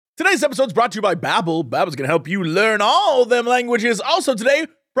Today's episode is brought to you by Babbel. Babbel's going to help you learn all them languages. Also today,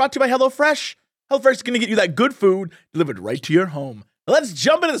 brought to you by HelloFresh. HelloFresh is going to get you that good food delivered right to your home. Let's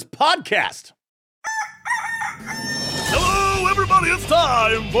jump into this podcast. Hello, everybody. It's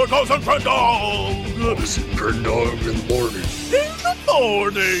time for Cox and Crendor. Cox and Crendor in the morning. In the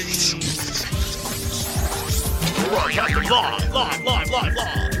morning. Broadcasting live.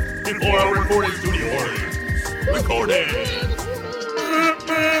 In 4-hour recording studio. Recording.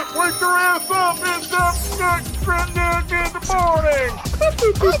 Wake your ass up. It's Cox and Crendor in the morning.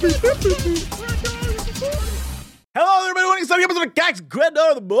 Hello, everybody. Welcome to the episode of Cox and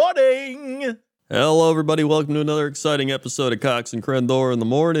Crendor in the morning. Hello, everybody. Welcome to another exciting episode of Cox and Crendor in the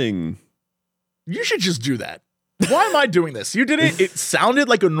morning. You should just do that. Why am I doing this? You did it. It sounded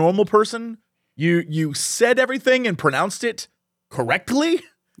like a normal person. You said everything and pronounced it correctly.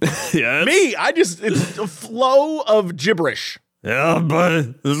 Yeah. Me, it's a flow of gibberish. Yeah,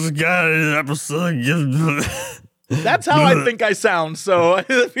 but this guy episode. That's how I think I sound. So I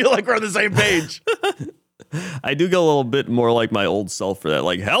feel like we're on the same page. I do go a little bit more like my old self for that.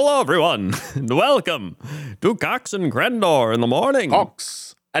 Like, hello, everyone. Welcome to Cox and Crendor in the morning.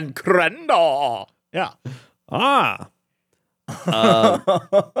 Cox and Crendor. Yeah.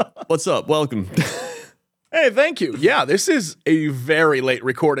 What's up? Welcome. Hey, thank you. Yeah, this is a very late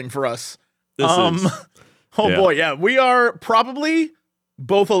recording for us. This is. Oh, Yeah. boy. Yeah, we are probably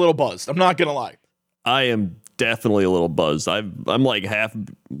both a little buzzed. I'm not going to lie. I am definitely a little buzzed. I'm like I'm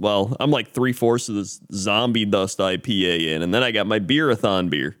like 3/4 of this zombie dust IPA in, and then I got my Beerathon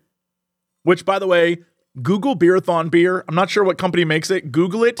beer. Which, by the way, Google Beerathon beer. I'm not sure what company makes it.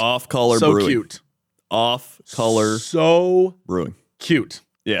 Google it. Off Color So Brewing. cute. Off Color So Brewing. cute.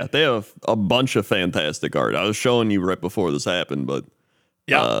 Yeah, they have a bunch of fantastic art. I was showing you right before this happened, but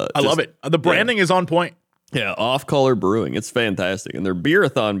Yeah, I love it. The branding is on point. yeah, Off Color Brewing. It's fantastic. And they're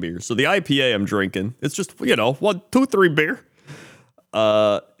Beerathon beer. So the IPA I'm drinking, it's just, 3 beer.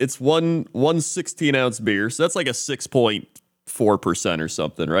 It's one 16-ounce beer. So that's like a 6.4% or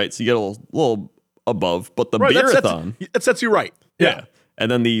something, right? So you get a little above. But the Right, Beerathon. that sets you right. Yeah.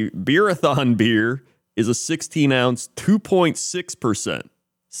 And then the Beerathon beer is a 16-ounce, 2.6%.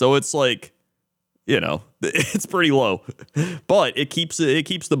 So it's like, it's pretty low, but it keeps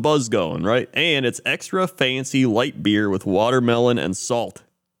the buzz going, right? And it's extra fancy light beer with watermelon and salt.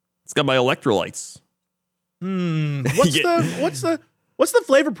 It's got my electrolytes. What's the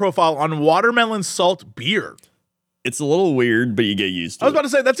flavor profile on watermelon salt beer? It's a little weird, but you get used to I was it. about to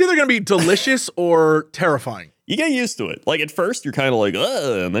say that's either going to be delicious or terrifying. You get used to it. Like at first you're kind of like,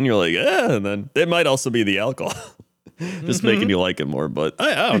 and then you're like, and then it might also be the alcohol. Just making you like it more, but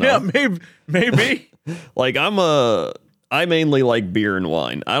I don't know. Yeah, maybe. Like I mainly like beer and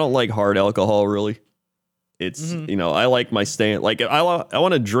wine. I don't like hard alcohol really. It's I like my stand. Like I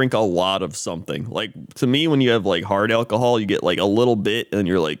want to drink a lot of something. Like to me, when you have like hard alcohol, you get like a little bit and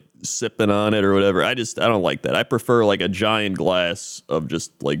you're like sipping on it or whatever. I don't like that. I prefer like a giant glass of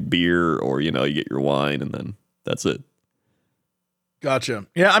just like beer, or you get your wine and then that's it. Gotcha.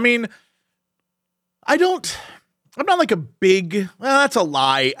 Yeah, I mean, I'm not like a big, well, that's a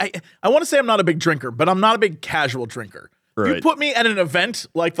lie. I want to say I'm not a big drinker, but I'm not a big casual drinker. Right. You put me at an event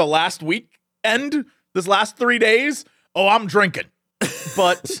like the last weekend, this last 3 days, I'm drinking.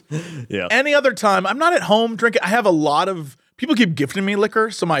 But Yeah. any other time, I'm not at home drinking. I have a lot of, people keep gifting me liquor,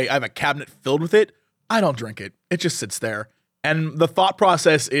 so I have a cabinet filled with it. I don't drink it. It just sits there. And the thought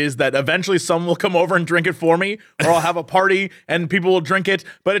process is that eventually someone will come over and drink it for me, or I'll have a party and people will drink it,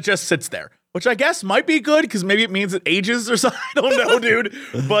 but it just sits there. Which I guess might be good because maybe it means it ages or something. I don't know, dude.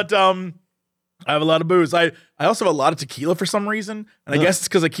 But I have a lot of booze. I also have a lot of tequila for some reason. And I guess it's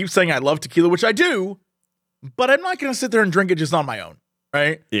because I keep saying I love tequila, which I do. But I'm not going to sit there and drink it just on my own.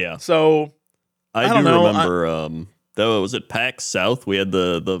 Right? Yeah. So I don't do know. remember that was at PAX South. We had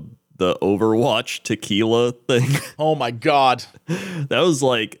the Overwatch tequila thing. Oh my God. That was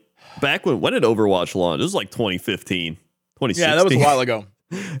like back when did Overwatch launch? It was like 2015, 2016. Yeah, that was a while ago.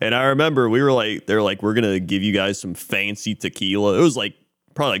 And I remember they're like, we're gonna give you guys some fancy tequila. It was like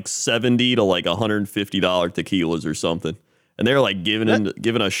probably like $70 to like $150 tequilas or something. And they're like giving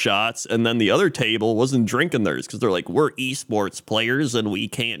us shots, and then the other table wasn't drinking theirs because they're like, we're esports players and we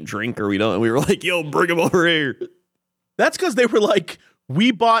can't drink or we don't. And we were like, yo, bring them over here. That's because they were like,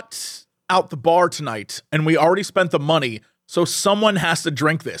 we bought out the bar tonight and we already spent the money, so someone has to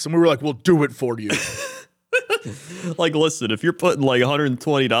drink this. And we were like, we'll do it for you. Like, listen, if you're putting like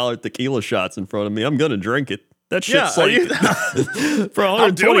 $120 tequila shots in front of me, I'm gonna drink it. That shit's Yeah, like for I'll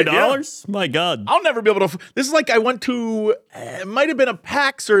do it, $120. My God. I'll never be able to. This is like I went to, it might have been a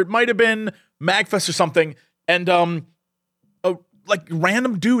PAX or it might have been MagFest or something. And like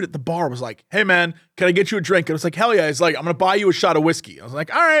random dude at the bar was like, "Hey man, can I get you a drink?" And I was like, "Hell yeah!" He's like, "I'm gonna buy you a shot of whiskey." I was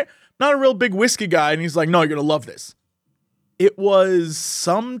like, "All right, not a real big whiskey guy," and he's like, "No, you're gonna love this." It was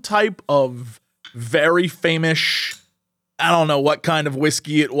some type of very famous, I don't know what kind of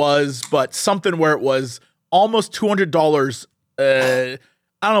whiskey it was, but something where it was almost $200. I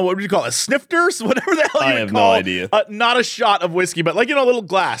don't know, what would you call it? Snifters? Whatever the hell you I would have call no idea. not a shot of whiskey, but like, a little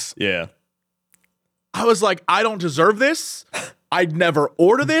glass. Yeah. I was like, I don't deserve this. I'd never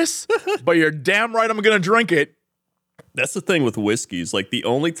order this, but you're damn right I'm going to drink it. That's the thing with whiskeys. Like, the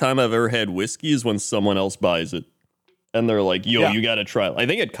only time I've ever had whiskey is when someone else buys it. And they're like, yo, Yeah. you got to try it. I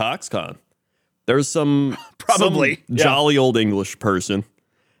think at CoxCon, there's some Probably, some yeah. jolly old English person.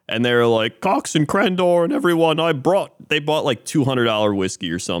 And they're like, Cox and Crendor and everyone they bought like $200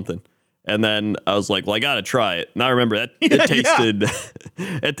 whiskey or something. And then I was like, well, I got to try it. And I remember that it tasted,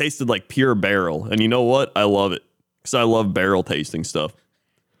 it tasted like pure barrel. And you know what? I love it because I love barrel tasting stuff.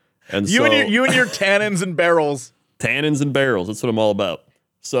 And You and your tannins and barrels. tannins and barrels. That's what I'm all about.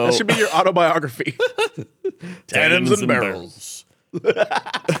 So That should be your autobiography. Tannins and barrels.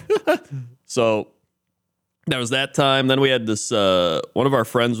 So that was that time. Then we had this one of our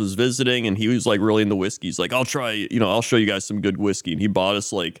friends was visiting and he was like really into whiskey. He's like, I'll show you guys some good whiskey. And he bought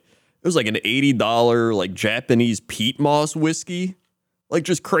us like, it was like an $80 like Japanese peat moss whiskey. Like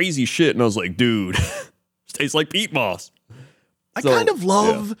just crazy shit. And I was like, dude, it tastes like peat moss. I So, kind of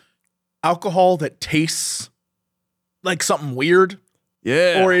love alcohol that tastes like something weird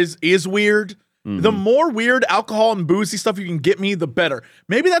Yeah. or is weird. Mm-hmm. The more weird alcohol and boozy stuff you can get me, the better.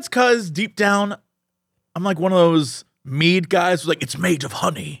 Maybe that's because deep down, I'm like one of those mead guys who's like, it's made of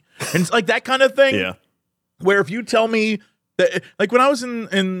honey. And it's like that kind of thing. Yeah. Where if you tell me that, like when I was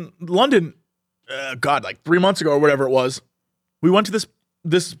in London, like 3 months ago or whatever it was, we went to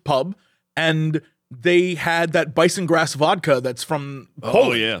this pub and they had that bison grass vodka that's from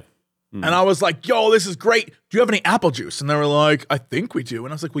Poland. Oh, yeah. And I was like, yo, this is great. Do you have any apple juice? And they were like, I think we do.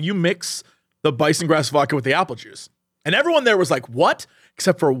 And I was like, well, you mix the bison grass vodka with the apple juice. And everyone there was like, what?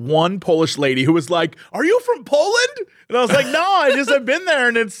 Except for one Polish lady who was like, are you from Poland? And I was like, no, I just have been there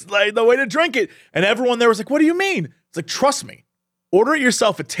and it's like the way to drink it. And everyone there was like, what do you mean? It's like, trust me, order it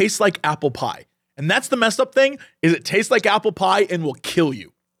yourself. It tastes like apple pie. And that's the messed up thing is it tastes like apple pie and will kill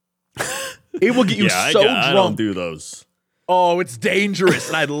you. It will get you so drunk. I don't do those. Oh, it's dangerous.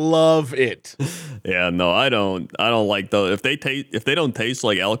 And I love it. Yeah, no, I don't like those. If they don't taste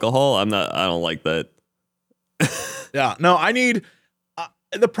like alcohol, I don't like that. Yeah, no, I need,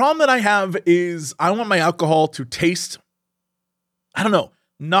 the problem that I have is I want my alcohol to taste, I don't know,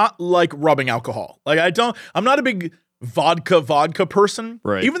 not like rubbing alcohol. Like I'm not a big vodka person.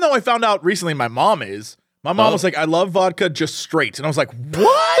 Right. Even though I found out recently my mom is. My mom was like, I love vodka just straight. And I was like,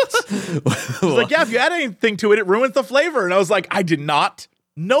 what? She's like, yeah, if you add anything to it, it ruins the flavor. And I was like, I did not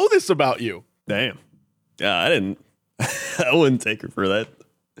know this about you. Damn. Yeah, I didn't. I wouldn't take her for that.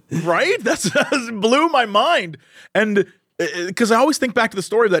 Right? That blew my mind. And because I always think back to the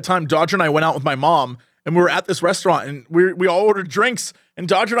story of that time Dodger and I went out with my mom and we were at this restaurant and we all ordered drinks and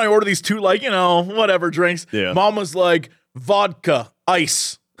Dodger and I ordered these two, like, whatever drinks. Yeah. Mom was like, vodka,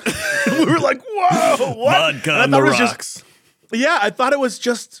 ice. We were like, whoa, what? Vodka And on the I thought it was rocks. I thought it was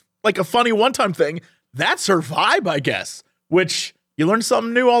just like a funny one-time thing. That's her vibe, I guess, which you learn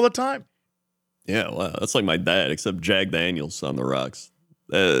something new all the time. Yeah, wow, that's like my dad, except Jack Daniels on the rocks.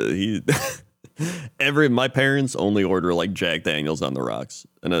 My parents only order like Jack Daniels on the rocks,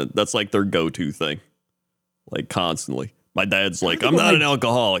 and that's like their go-to thing, like constantly. My dad's like, I'm not an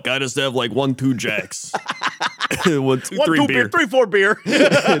alcoholic. I just have like 1, 2 Jacks. 1, 2, 3 beer. 3, 4 beer. 2, 3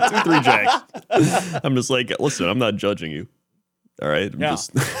 Jacks. I'm just like, listen, I'm not judging you. All right. Yeah.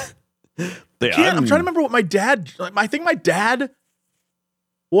 I'm I'm trying to remember what my dad, I think my dad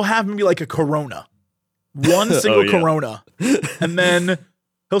will have maybe like a Corona. One single yeah. Corona. And then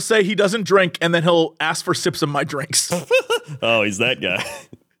he'll say he doesn't drink and then he'll ask for sips of my drinks. Oh, he's that guy.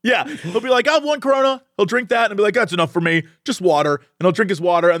 Yeah. He'll be like, I have one Corona. He'll drink that and be like, that's enough for me. Just water. And he'll drink his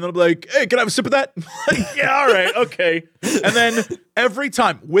water and then he'll be like, hey, can I have a sip of that? Like, yeah, all right, okay. And then every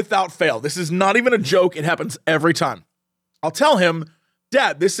time, without fail, this is not even a joke. It happens every time. I'll tell him,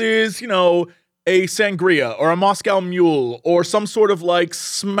 Dad, this is, a sangria or a Moscow Mule or some sort of like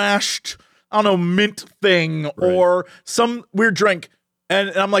smashed, I don't know, mint thing or some weird drink.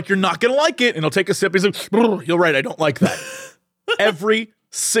 And I'm like, you're not going to like it. And he'll take a sip. He's like, you're right. I don't like that. Every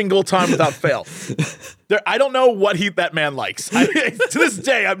single time without fail. I don't know what that man likes. To this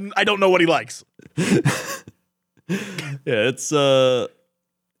day, I don't know what he likes. Yeah,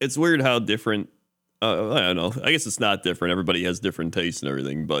 it's weird how different. I don't know. I guess it's not different. Everybody has different tastes and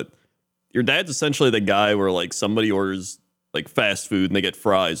everything. But your dad's essentially the guy where like somebody orders like fast food and they get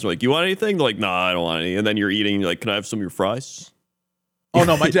fries. They're like, you want anything? They're like, nah, I don't want any. And then you're eating, you're like, can I have some of your fries? Oh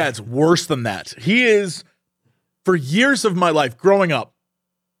no, my dad's worse than that. He is, for years of my life growing up,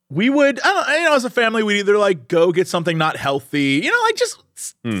 we would, as a family, we'd either like go get something not healthy, like just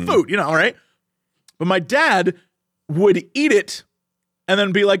food, right? But my dad would eat it and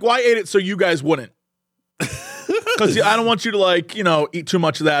then be like, well, I ate it so you guys wouldn't. Because I don't want you to eat too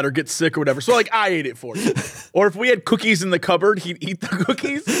much of that or get sick or whatever. So I ate it for you. Or if we had cookies in the cupboard, he'd eat the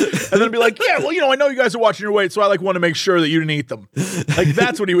cookies and then be like, yeah, well, I know you guys are watching your weight, so I want to make sure that you didn't eat them.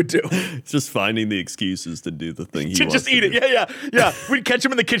 That's what he would do. Just finding the excuses to do the thing he to wants just to eat do. it. Yeah. We'd catch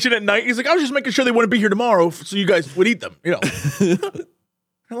him in the kitchen at night. He's like, I was just making sure they wouldn't be here tomorrow so you guys would eat them.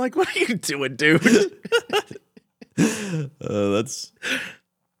 I'm like, what are you doing, dude?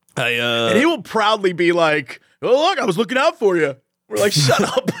 And he will proudly be like, oh, look, I was looking out for you. We're like, shut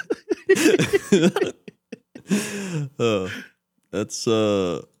up. I'm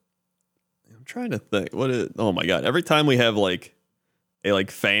trying to think. Oh my God. Every time we have a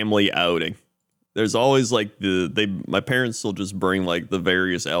family outing, there's always my parents will just bring the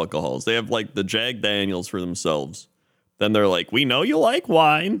various alcohols. They have the Jack Daniels for themselves. Then they're like, we know you like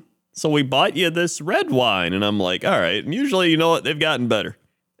wine, so we bought you this red wine. And I'm like, all right. And usually, you know what? They've gotten better.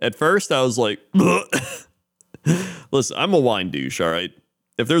 At first, I was like, listen, I'm a wine douche, all right?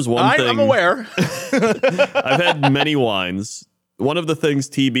 If there's one thing... I'm aware. I've had many wines. One of the things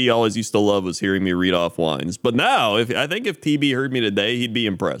TB always used to love was hearing me read off wines. But now, I think if TB heard me today, he'd be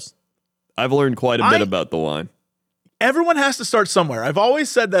impressed. I've learned quite a bit about the wine. Everyone has to start somewhere. I've always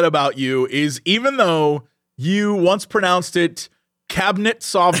said that about you, is even though you once pronounced it Cabinet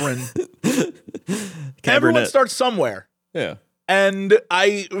Sovereign, everyone starts somewhere. Yeah. And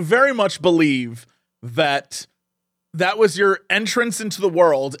I very much believe that was your entrance into the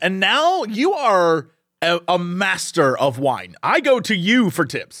world. And now you are a master of wine. I go to you for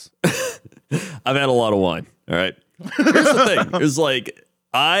tips. I've had a lot of wine. All right. Here's the thing. Is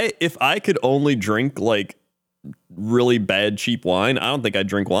if I could only drink really bad, cheap wine, I don't think I'd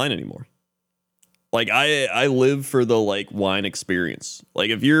drink wine anymore. I live for the wine experience.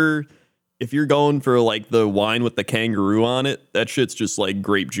 If you're going for the wine with the kangaroo on it, that shit's just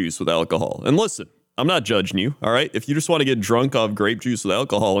grape juice with alcohol. And listen, I'm not judging you, all right? If you just want to get drunk off grape juice with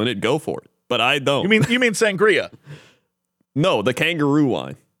alcohol in it, go for it. But I don't. You mean sangria? No, the kangaroo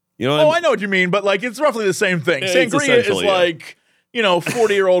wine. You know what I know what you mean, but it's roughly the same thing. Yeah, Sangria is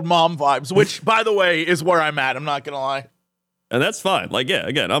 40-year-old mom vibes, which, by the way, is where I'm at. I'm not going to lie. And that's fine.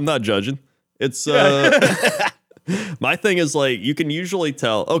 Again, I'm not judging. It's my thing is you can usually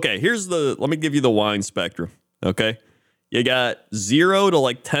tell. Okay, let me give you the wine spectrum. Okay, you got $0 to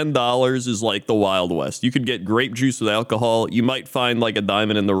 $10 is the Wild West. You could get grape juice with alcohol. You might find a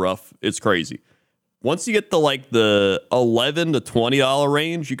diamond in the rough. It's crazy. Once you get to the $11 to $20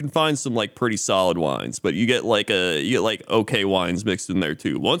 range, you can find some pretty solid wines. But you get okay wines mixed in there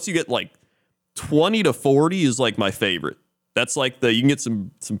too. Once you get 20 to 40 is my favorite. That's you can get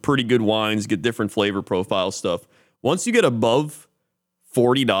some pretty good wines, get different flavor profile stuff. Once you get above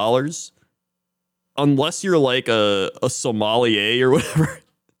 $40, unless you're a sommelier or whatever,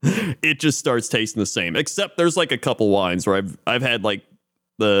 it just starts tasting the same. Except there's a couple wines where I've had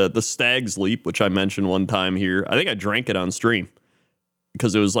the Stag's Leap, which I mentioned one time here. I think I drank it on stream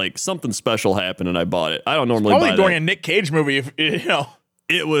because it was something special happened and I bought it. I don't normally buy during that. a Nick Cage movie, if it had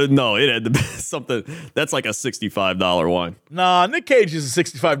to be something that's a $65 wine. Nah, Nick Cage is a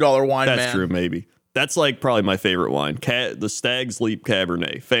 $65 wine, man. That's true, maybe. That's probably my favorite wine. The Stag's Leap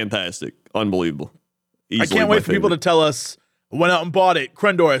Cabernet. Fantastic. Unbelievable. I can't wait for people to tell us, went out and bought it.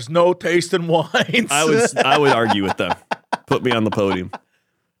 Crendor has no taste in wines. I would argue with them. Put me on the podium.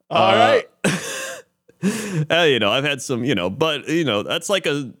 All right. I've had some, but that's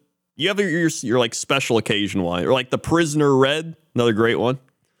you have your special occasion wine or the Prisoner Red, another great one.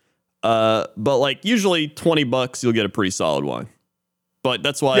 But usually $20 you'll get a pretty solid wine. But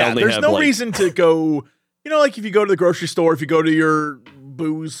that's why I only there's have no reason to go, if you go to the grocery store, if you go to your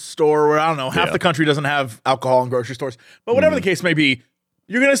booze store, where I don't know, half the country doesn't have alcohol in grocery stores. But whatever the case may be,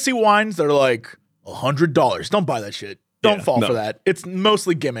 you're going to see wines that are $100. Don't buy that shit. Don't fall for that. It's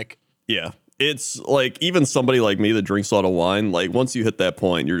mostly gimmick. Yeah. It's even somebody like me that drinks a lot of wine, once you hit that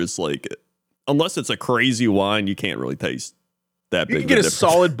point, you're just unless it's a crazy wine, you can't really taste that big. You can get a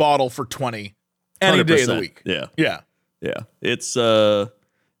solid bottle for $20 any day of the week. Yeah. Yeah. Yeah. It's so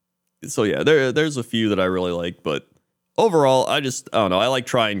yeah, there's a few that I really like, but overall, I don't know. I like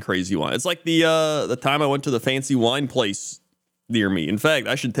trying crazy wine. It's the time I went to the fancy wine place near me. In fact,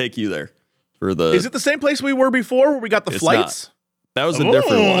 I should take you there for the. Is it the same place we were before where we got the flights? That was a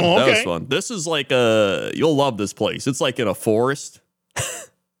different one. That was Okay. fun. This is like you'll love this place. It's like in a forest.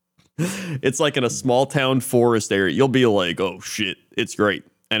 It's like in a small town forest area. You'll be like, oh shit, it's great.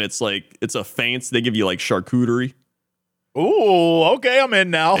 And it's like, it's a fancy, they give you like charcuterie. Ooh, okay, I'm in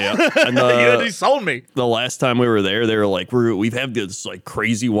now. Yeah. And You sold me. the last time we were there, they were like, we've had this like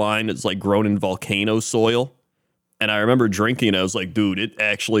crazy wine. It's like grown in volcano soil. And I remember drinking it. I was like, dude, it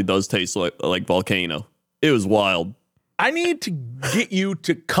actually does taste like volcano. It was wild. I need to get you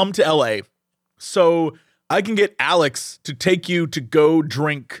to come to LA so I can get Alex to take you to go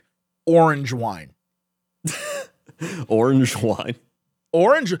drink orange wine. Orange wine.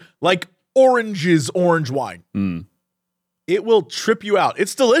 Orange, like oranges, orange wine. Mm. It will trip you out.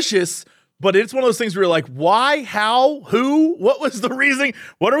 It's delicious, but it's one of those things where you're like, why, how, who, what was the reason?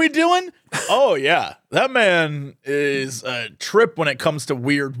 What are we doing? Oh, yeah. That man is a trip when it comes to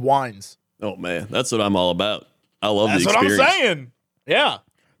weird wines. Oh man, that's what I'm all about. I love That's the what I'm experience. saying. Yeah.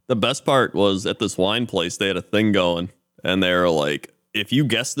 The best part was at this wine place, they had a thing going, and they were like, if you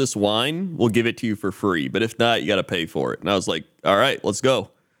guess this wine, we'll give it to you for free. But if not, you got to pay for it. And I was like, all right, let's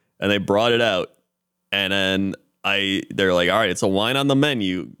go. And they brought it out. And then they're like, all right, it's a wine on the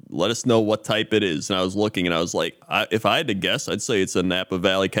menu. Let us know what type it is. And I was looking and I was like, if I had to guess, I'd say it's a Napa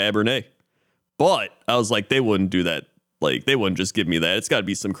Valley Cabernet. But I was like, they wouldn't do that. Like, they wouldn't just give me that. It's got to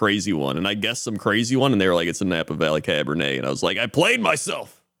be some crazy one. And I guessed some crazy one, and they were like, it's a Napa Valley Cabernet. And I was like, I played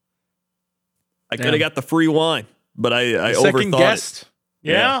myself. I could have got the free wine, but I Second overthought guessed.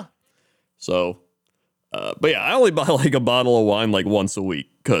 it. Yeah. So, but yeah, I only buy like a bottle of wine like once a week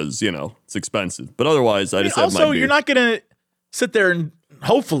because, you know, it's expensive. But otherwise, I just have my Also, beer. you're not going to sit there and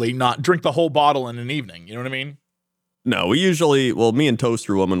hopefully not drink the whole bottle in an evening. You know what I mean? No, we usually, me and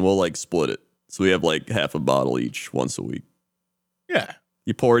Toaster Woman will like split it. So we have like half a bottle each once a week. Yeah.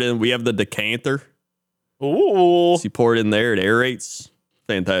 You pour it in. We have the decanter. Ooh. So you pour it in there. It aerates.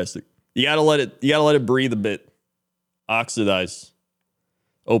 Fantastic. You gotta let it breathe a bit, oxidize,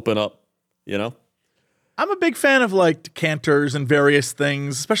 open up. You know. I'm a big fan of like decanters and various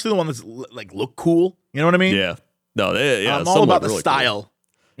things, especially the one that's like look cool. You know what I mean? Yeah. No. I'm all about the really style. cool.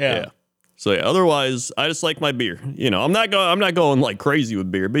 Yeah. Yeah. So yeah, otherwise I just like my beer. You know, I'm not going like crazy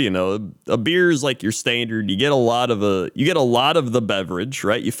with beer, but you know, a beer is like your standard. You get a lot of the beverage,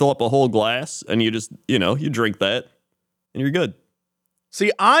 right? You fill up a whole glass and you just, you know, you drink that and you're good.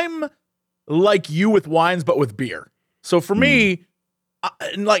 See, I'm like you with wines, but with beer. So for me,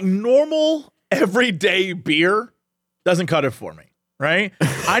 like normal everyday beer doesn't cut it for me, right?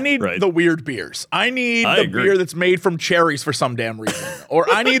 I need Right. the weird beers. I need I the agree. beer that's made from cherries for some damn reason. Or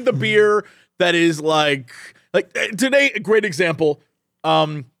I need the beer that is like today, a great example.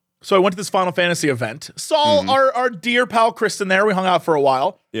 So I went to this Final Fantasy event, saw our dear pal Kristen there. We hung out for a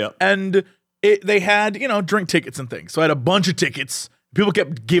while. Yeah. And they had, you know, drink tickets and things. So I had a bunch of tickets. People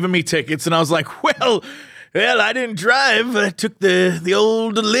kept giving me tickets, and I was like, well, I didn't drive. I took the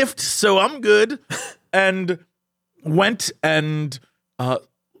old lift, so I'm good. And went and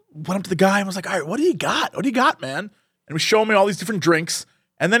went up to the guy and was like, all right, what do you got? What do you got, man? And he was showing me all these different drinks.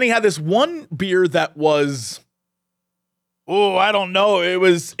 And then he had this one beer that was, I don't know. It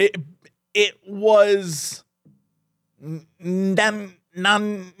was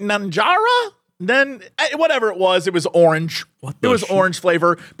Nanjara? Then whatever it was orange. It was orange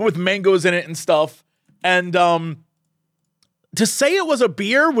flavor, but with mangoes in it and stuff. And to say it was a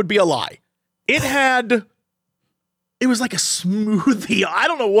beer would be a lie. It was like a smoothie. I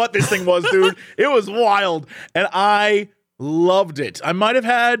don't know what this thing was, dude. It was wild. And I loved it. I might have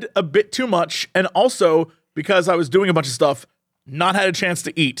had a bit too much. And also, because I was doing a bunch of stuff, not had a chance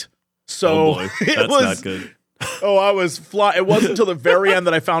to eat. So Oh boy, it that's was not good. I was fly. It wasn't until the very end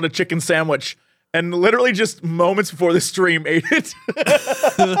that I found a chicken sandwich, and literally just moments before the stream ate it.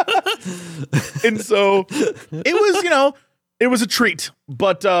 And so it was, you know, it was a treat.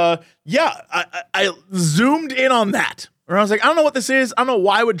 But yeah, I zoomed in on that. Where I was like, I don't know what this is. I don't know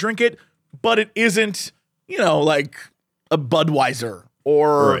why I would drink it, but it isn't, you know, like a Budweiser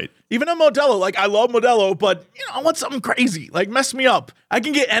or Right. even a Modelo. Like, I love Modelo, but, you know, I want something crazy. Like, mess me up. I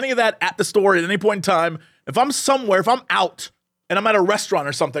can get any of that at the store at any point in time. If I'm somewhere, if I'm out and I'm at a restaurant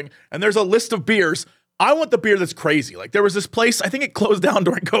or something and there's a list of beers, I want the beer that's crazy. Like, there was this place, I think it closed down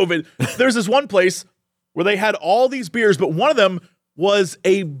during COVID. There's this one place where they had all these beers, but one of them was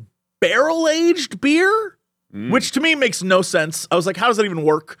a barrel-aged beer, which to me makes no sense. I was like, how does that even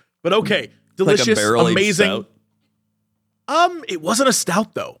work? But okay, delicious, like a barrel-aged amazing. stout? It wasn't a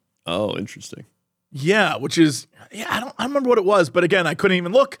stout though. Oh, interesting. Yeah, which is I don't remember what it was, but again, I couldn't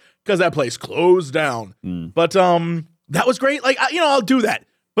even look because that place closed down. But that was great. Like, you know, I'll do that.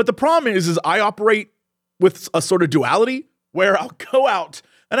 But the problem is I operate with a sort of duality where I'll go out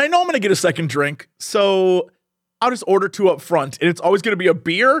and I know I'm going to get a second drink. So I'll just order 2 up front, and it's always going to be a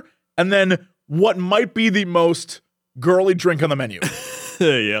beer and then what might be the most girly drink on the menu.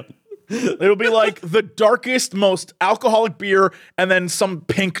 Yeah. It'll be like the darkest, most alcoholic beer and then some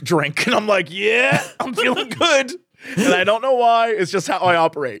pink drink. And I'm like, yeah, I'm feeling good. And I don't know why. It's just how I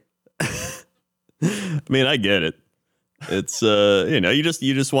operate. I mean, I get it. It's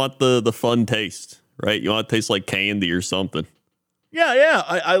you just want the fun taste, right? You want it to taste like candy or something. Yeah.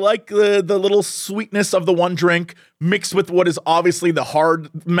 I like the little sweetness of the one drink mixed with what is obviously the hard,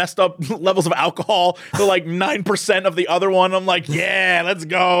 messed up levels of alcohol, the like 9% of the other one. I'm like, yeah, let's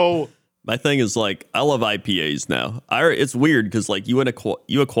go. My thing is like I love IPAs now. It's weird because like you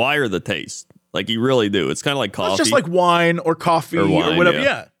acquire the taste, like you really do. It's kind of like coffee. It's just like wine or coffee or whatever.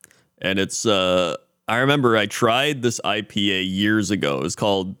 Yeah. And it's I remember I tried this IPA years ago. It was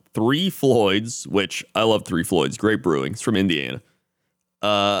called Three Floyds, which I love Three Floyds. Great brewing. It's from Indiana.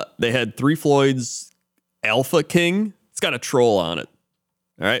 They had Three Floyds Alpha King. It's got a troll on it.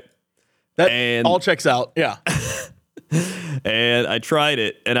 All right. That all checks out. Yeah. And I tried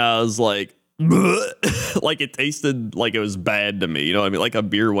it and I was like, like it tasted like it was bad to me. You know what I mean? Like a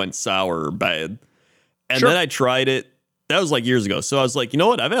beer went sour or bad. And then I tried it. That was like years ago. So I was like, you know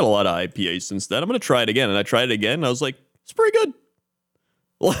what? I've had a lot of IPAs since then. I'm going to try it again. And I tried it again. And I was like, it's pretty good.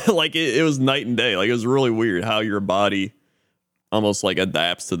 Like it was night and day. Like it was really weird how your body almost like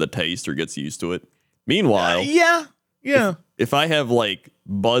adapts to the taste or gets used to it. Meanwhile, yeah. If I have like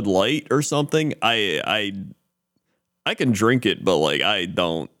Bud Light or something, I can drink it, but like I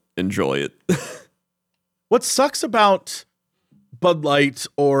don't enjoy it. What sucks about Bud Light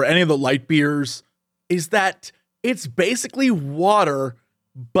or any of the light beers is that it's basically water,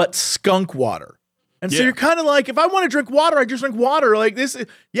 but skunk water. And so you're kind of like, if I want to drink water, I just drink water. Like this,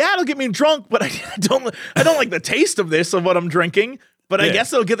 it'll get me drunk, but I don't like the taste of this, of what I'm drinking, but I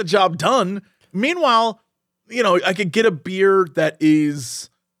guess it'll get the job done. Meanwhile, I could get a beer that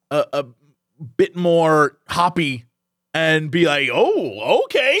is a bit more hoppy and be like, oh,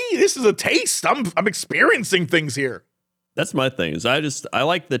 okay, this is a taste. I'm experiencing things here. That's my thing is I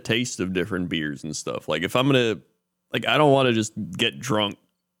like the taste of different beers and stuff. Like if I'm going to, like, I don't want to just get drunk,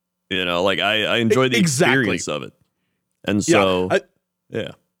 like I enjoy the experience of it. And so,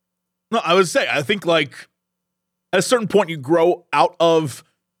 yeah. No, I would say, I think like at a certain point you grow out of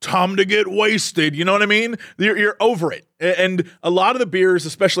time to get wasted. You know what I mean? You're over it. And a lot of the beers,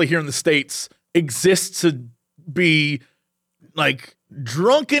 especially here in the States, exist to be like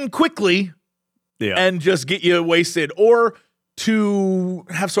drunken quickly and just get you wasted, or to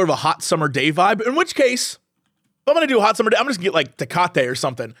have sort of a hot summer day vibe, in which case, if I'm going to do a hot summer day, I'm just going to get like Tecate or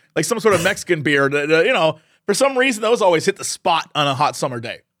something, like some sort of Mexican beer that, for some reason, those always hit the spot on a hot summer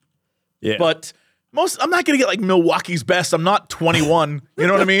day. Yeah. But I'm not going to get like Milwaukee's Best. I'm not 21. You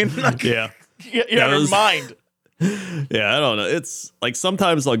know what I mean? Yeah. Never mind. Yeah, I don't know. It's like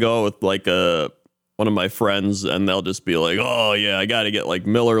sometimes I'll go with like one of my friends and they'll just be like, oh yeah, I got to get like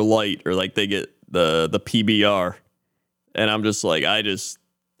Miller Lite, or like they get the PBR. And I'm just like,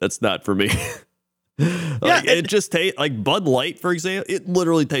 that's not for me. Like, it just tastes like Bud Light, for example. It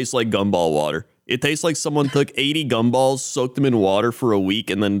literally tastes like gumball water. It tastes like someone took 80 gumballs, soaked them in water for a week,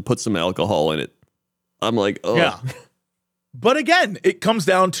 and then put some alcohol in it. I'm like, oh. Yeah. But again, it comes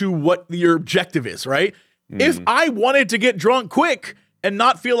down to what your objective is, right? If I wanted to get drunk quick and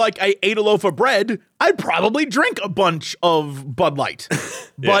not feel like I ate a loaf of bread, I'd probably drink a bunch of Bud Light.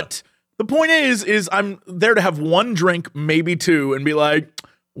 But the point is I'm there to have one drink, maybe two, and be like,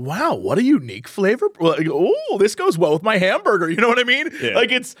 wow, what a unique flavor. Like, oh, this goes well with my hamburger. You know what I mean? Yeah.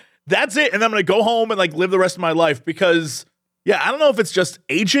 Like that's it. And I'm going to go home and like live the rest of my life because, I don't know if it's just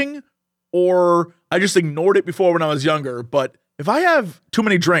aging or I just ignored it before when I was younger. But if I have too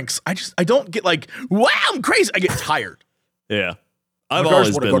many drinks, I don't get like, wow, I'm crazy. I get tired. Yeah. I've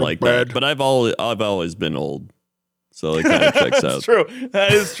always been like that, but I've always been old. So it kind of checks out. That's true.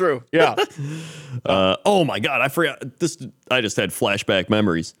 That is true. Yeah. Oh my God, I forgot this. I just had flashback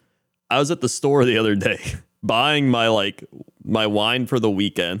memories. I was at the store the other day buying my wine for the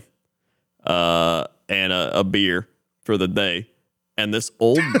weekend, and a beer for the day. And this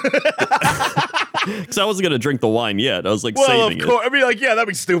old, because I wasn't gonna drink the wine yet. I was like saving it. I mean, like, that'd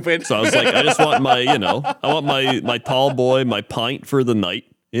be stupid. So I was like, I just want my tall boy, my pint for the night.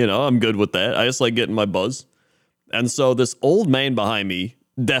 I'm good with that. I just like getting my buzz. And so this old man behind me,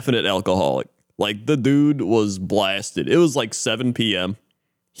 definite alcoholic. Like the dude was blasted. It was like 7 p.m.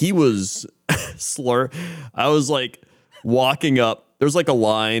 He was I was like walking up. There's like a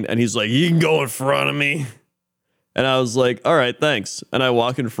line and he's like, you can go in front of me. And I was like, all right, thanks. And I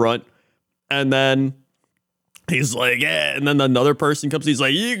walk in front and then He's like, yeah. And then another person comes. He's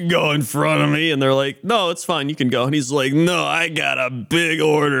like, you can go in front of me. And they're like, no, it's fine. You can go. And he's like, no, I got a big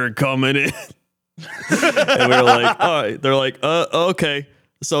order coming in. And we were like, all right. They're like, okay.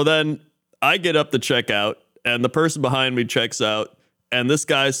 So then I get up to check out, and the person behind me checks out, and this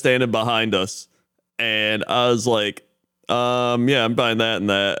guy's standing behind us. And I was like, yeah, I'm buying that and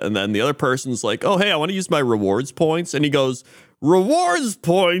that. And then the other person's like, oh, hey, I want to use my rewards points. And he goes, rewards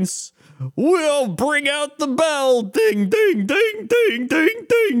points? We'll bring out the bell. Ding, ding, ding, ding, ding,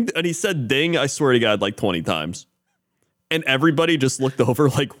 ding. And he said ding, I swear to God, like 20 times. And everybody just looked over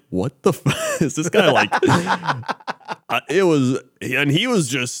like, what the fuck is this guy like? It was, and he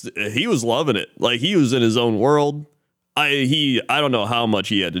was loving it. Like, he was in his own world. I don't know how much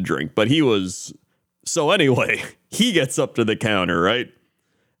he had to drink, but he was. So anyway, he gets up to the counter, right?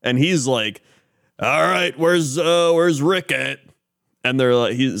 And he's like, all right, where's Rick at? And they're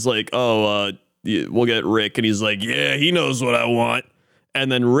like, he's like, oh, we'll get Rick. And he's like, yeah, he knows what I want.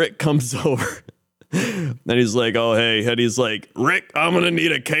 And then Rick comes over and he's like, oh, hey. And he's like, Rick, I'm going to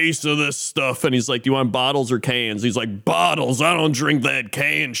need a case of this stuff. And he's like, do you want bottles or cans? He's like, bottles. I don't drink that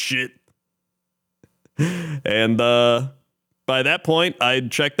can shit. And by that point, I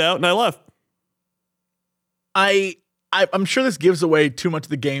checked out and I left. I'm sure this gives away too much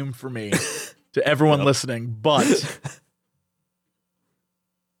of the game for me to everyone listening, but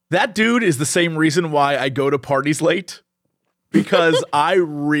that dude is the same reason why I go to parties late, because I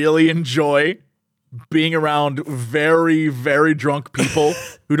really enjoy being around very, very drunk people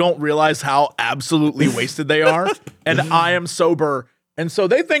who don't realize how absolutely wasted they are, and I am sober, and so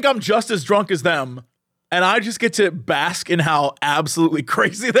they think I'm just as drunk as them, and I just get to bask in how absolutely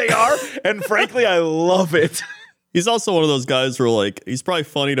crazy they are, and frankly, I love it. He's also one of those guys where, like, he's probably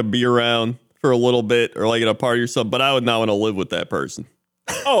funny to be around for a little bit or, like, at a party or something, but I would not want to live with that person.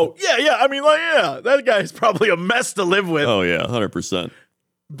 Oh, yeah. I mean, like, yeah, that guy's probably a mess to live with. Oh, yeah, 100%.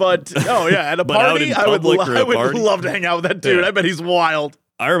 But, oh, yeah, at a party, I would love to hang out with that dude. Yeah. I bet he's wild.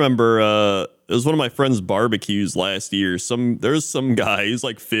 I remember it was one of my friend's barbecues last year. There's some guy, he's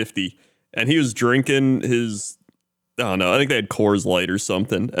like 50, and he was drinking his, I don't know, I think they had Coors Light or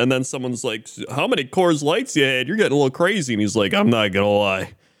something. And then someone's like, how many Coors Lights you had? You're getting a little crazy. And he's like, I'm not going to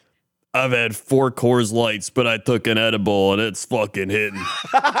lie. I've had 4 Coors Lights, but I took an edible and it's fucking hitting.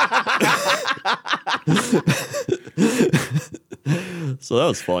 So that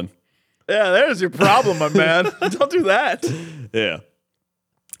was fun. Yeah, there's your problem, my man. Don't do that. Yeah.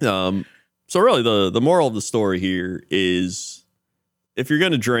 So really the moral of the story here is, if you're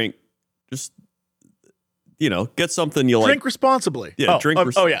going to drink, just, get something you like. Drink responsibly. Yeah, drink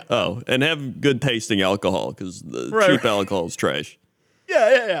yeah. Oh, and have good tasting alcohol, because the cheap alcohol is trash.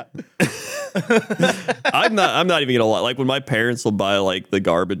 Yeah. I'm not even gonna lie. Like, when my parents will buy like the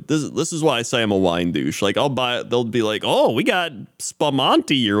garbage, this is why I say I'm a wine douche. Like, I'll buy it, they'll be like, oh, we got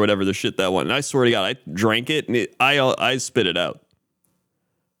Spumante or whatever the shit that one. And I swear to God, I drank it and I spit it out.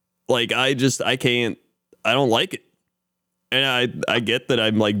 Like, I don't like it. And I get that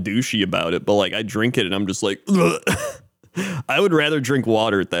I'm like douchey about it, but like, I drink it and I'm just like, ugh. I would rather drink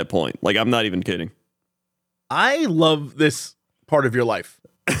water at that point. Like, I'm not even kidding. I love this part of your life.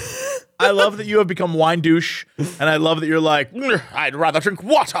 I love that you have become wine douche, and I love that you're like, I'd rather drink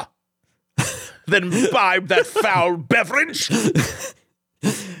water than imbibe that foul beverage. And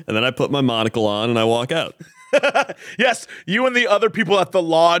then I put my monocle on and I walk out. Yes, you and the other people at the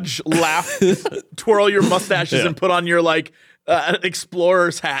lodge laugh, twirl your mustaches, and put on your like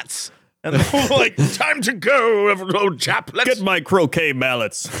explorers hats. And they're like, time to go, old chap. Let's get my croquet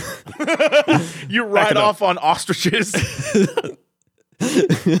mallets. You ride off on ostriches.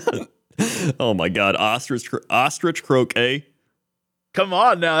 Oh my God, ostrich croquet. Come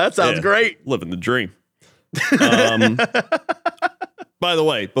on now, that sounds great. Living the dream. By the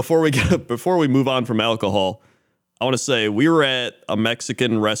way, before we move on from alcohol, I want to say we were at a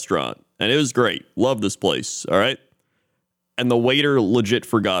Mexican restaurant and it was great. Love this place. All right. And the waiter legit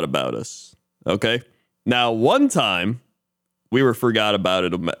forgot about us. Okay. Now, one time we were forgot about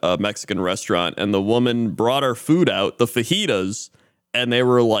at a Mexican restaurant, and the woman brought our food out, the fajitas, and they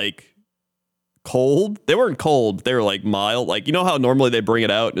were like cold. They weren't cold. They were like mild. Like, you know how normally they bring it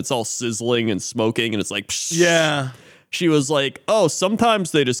out and it's all sizzling and smoking and it's like, psh. Yeah. She was like, oh,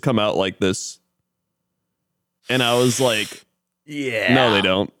 sometimes they just come out like this. And I was like, yeah, no, they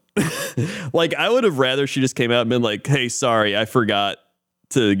don't. Like, I would have rather she just came out and been like, hey, sorry, I forgot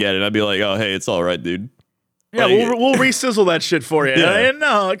to get it. I'd be like, oh, hey, it's all right, dude. Yeah, like, we'll re-sizzle that shit for you. Yeah.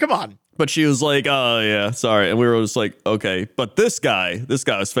 No, come on. But she was like, oh, yeah, sorry. And we were just like, okay. But this guy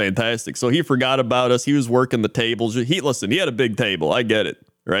was fantastic. So he forgot about us. He was working the tables. He had a big table. I get it,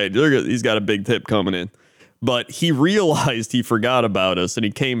 right? He's got a big tip coming in. But he realized he forgot about us, and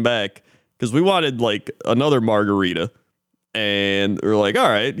he came back because we wanted like another margarita. And we were like, all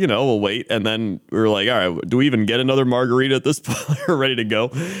right, we'll wait. And then we were like, all right, do we even get another margarita at this point? We're ready to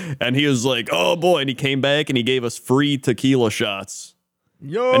go. And he was like, oh boy. And he came back and he gave us free tequila shots.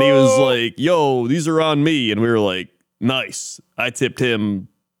 Yo. And he was like, yo, these are on me. And we were like, nice. I tipped him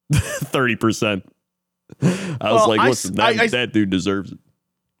 30%. I was like, listen, that dude deserves it.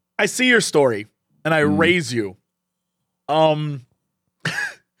 I see your story and I raise you. When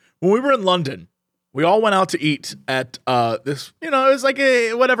we were in London, we all went out to eat at this, it was like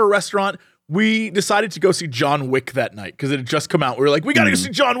a whatever restaurant. We decided to go see John Wick that night because it had just come out. We were like, we got to go see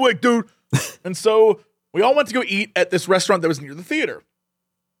John Wick, dude. And so we all went to go eat at this restaurant that was near the theater.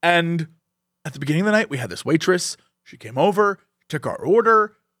 And at the beginning of the night, we had this waitress. She came over, took our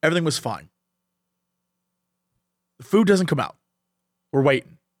order. Everything was fine. The food doesn't come out. We're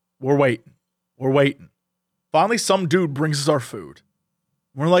waiting. Finally, some dude brings us our food.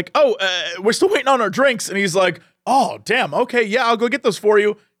 We're like, we're still waiting on our drinks. And he's like, oh, damn. Okay, yeah, I'll go get those for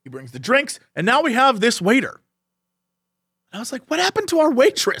you. He brings the drinks. And now we have this waiter. And I was like, what happened to our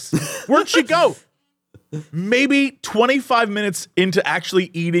waitress? Where'd she go? Maybe 25 minutes into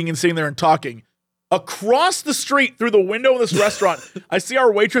actually eating and sitting there and talking, across the street through the window of this restaurant, I see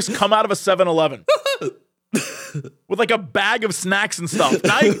our waitress come out of a 7-Eleven with like a bag of snacks and stuff. And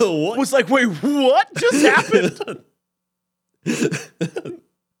I was like, wait, what just happened?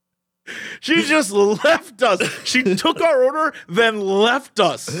 She just left us. She took our order, then left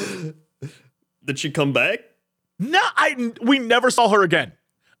us. Did she come back? No, we never saw her again.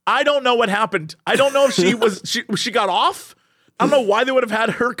 I don't know what happened. I don't know if she got off. I don't know why they would have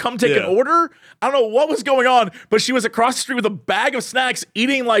had her come take an order. I don't know what was going on, but she was across the street with a bag of snacks,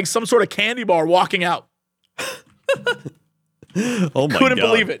 eating like some sort of candy bar, walking out. Oh my Couldn't God.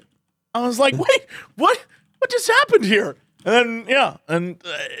 believe it. I was like, wait, what just happened here? And then,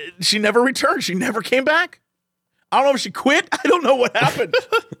 she never returned. She never came back. I don't know if she quit. I don't know what happened.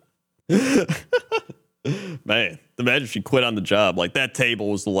 Man, imagine if she quit on the job. Like, that table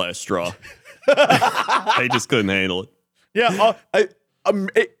was the last straw. They just couldn't handle it. Yeah,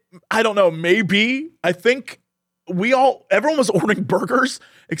 I don't know. Maybe. I think everyone was ordering burgers,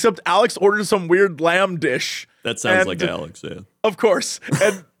 except Alex ordered some weird lamb dish. That sounds like Alex, yeah. Of course.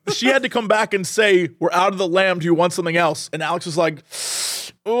 And she had to come back and say, we're out of the lamb. Do you want something else? And Alex was like,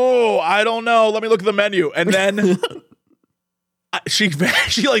 oh, I don't know. Let me look at the menu. And then she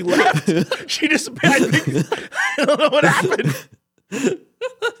like left. She disappeared. I don't know what happened.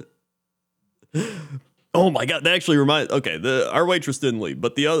 Oh my God, that actually reminds. Okay, our waitress didn't leave,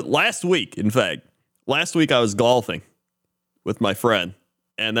 but last week I was golfing with my friend,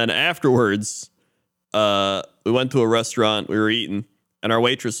 and then afterwards, we went to a restaurant. We were eating, and our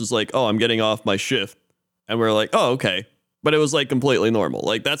waitress was like, "Oh, I'm getting off my shift," and we were like, "Oh, okay," but it was like completely normal.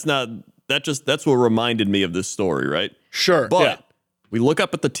 Like that's what reminded me of this story, right? Sure, but we look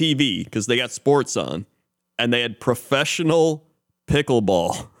up at the TV because they got sports on, and they had professional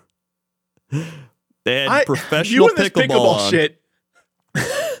pickleball. They had professional pickleball on. Shit.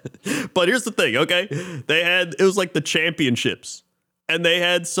 But here's the thing, okay? It was like the championships. And they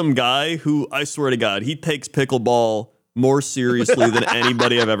had some guy who, I swear to God, he takes pickleball more seriously than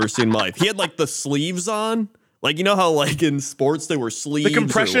anybody I've ever seen in my life. He had like the sleeves on. Like, you know how like in sports they were sleeves? The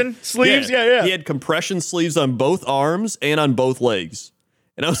compression sleeves? Yeah. He had compression sleeves on both arms and on both legs.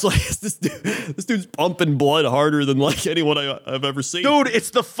 And I was like, this dude's pumping blood harder than like anyone I've ever seen. Dude, it's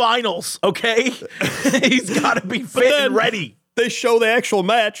the finals, okay? He's got to be fit and ready. They show the actual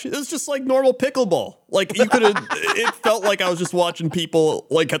match. It was just like normal pickleball. Like you could have, it felt like I was just watching people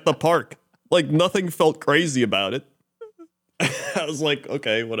like at the park. Like nothing felt crazy about it. I was like,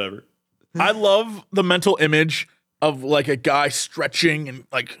 okay, whatever. I love the mental image of like a guy stretching and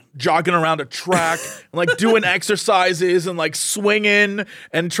like jogging around a track and like doing exercises and like swinging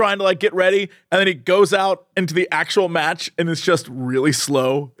and trying to like get ready. And then he goes out into the actual match and it's just really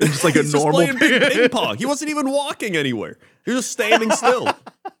slow. It's just like a normal just playing ping pong. He wasn't even walking anywhere. He was just standing still.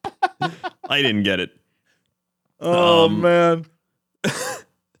 I didn't get it. Oh man.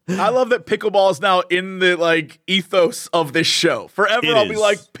 I love that pickleball is now in the like ethos of this show. Forever I'll be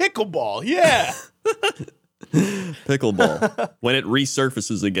like, pickleball, yeah. Pickleball. When it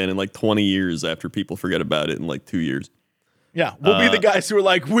resurfaces again in like 20 years after people forget about it in like 2 years. Yeah, we'll be the guys who are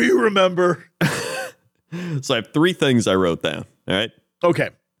like, we remember. So I have 3 things I wrote down. All right. Okay.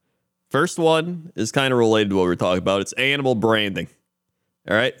 First one is kind of related to what we were talking about. It's animal branding.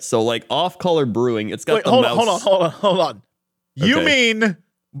 All right. So like Off Color Brewing, it's got the mouse. Hold on. You Okay. mean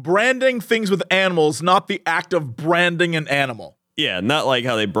branding things with animals, not the act of branding an animal. Yeah, not like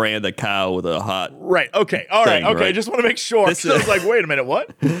how they brand a cow with a hot. Right. Okay. All right. Thing, Okay. right? Just want to make sure. This I was is- like, wait a minute.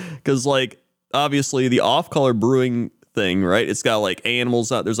 What? Because, like, obviously the off-color brewing thing, right? It's got, like,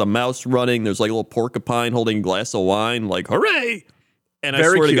 animals out. There's a mouse running. There's, like, a little porcupine holding a glass of wine. Like, hooray! And I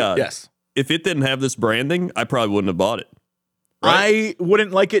Very swear cute. to God, Yes. if it didn't have this branding, I probably wouldn't have bought it. I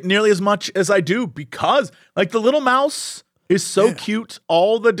wouldn't like it nearly as much as I do because, like, the little mouse is so cute.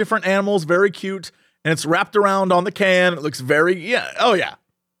 All the different animals, very cute. And it's wrapped around on the can. It looks very, Oh, yeah.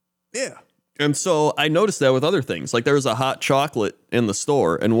 Yeah. And so I noticed that with other things. Like there was a hot chocolate in the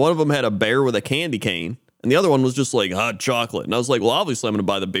store, and one of them had a bear with a candy cane, and the other one was just like hot chocolate. And I was like, well, obviously I'm going to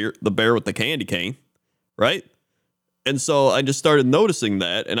buy the bear with the candy cane, right? And so I just started noticing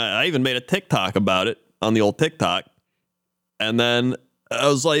that, and I even made a TikTok about it on the old TikTok. And then I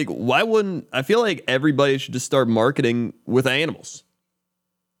was like, why wouldn't I feel like everybody should just start marketing with animals?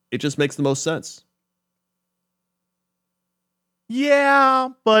 It just makes the most sense. Yeah,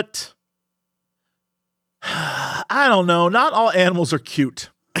 but I don't know. Not all animals are cute.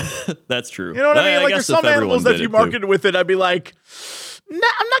 That's true. You know what I mean? Like there's guess some if animals everyone that did if you it, too. marketed with it, I'd be like, nah,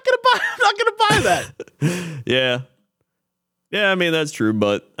 I'm not gonna buy that. Yeah. Yeah, I mean, that's true.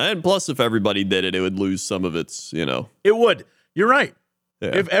 But, and plus, if everybody did it, it would lose some of its, It would. You're right. Yeah.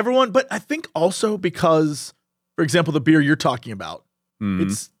 If everyone, but I think also because, for example, the beer you're talking about,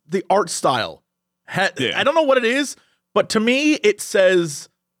 it's the art style. Yeah. I don't know what it is, but to me, it says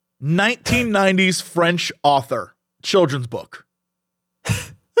 1990s French author, children's book.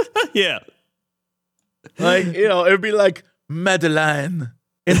 Yeah. Like, it would be like Madeline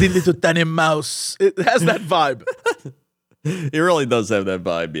and the little tiny mouse. It has that vibe. It really does have that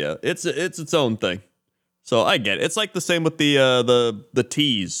vibe, yeah. It's its own thing. So I get it. It's like the same with the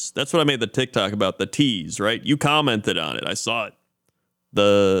teas. That's what I made the TikTok about, the teas, right? You commented on it. I saw it.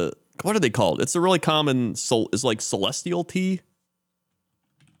 What are they called? It's a really common, it's like celestial tea.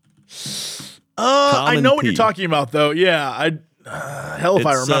 I know what you're tea. talking about, though. Yeah, hell if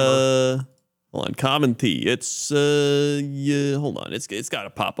I remember. Hold on, common tea. It's hold on. It's got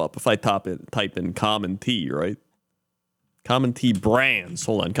to pop up if I type in common tea, right? Common tea brands.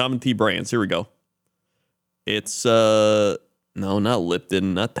 Hold on, common tea brands. Here we go. It's no, not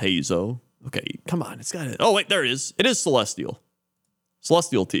Lipton, not Tazo. Okay, come on. It's got it. Oh wait, there it is. It is Celestial.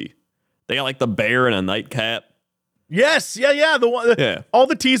 Celestial tea. They got like the bear and a nightcap. Yes, yeah. The one, Yeah. all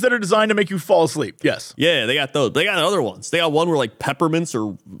the teas that are designed to make you fall asleep. Yes. Yeah, they got those. They got other ones. They got one where like peppermints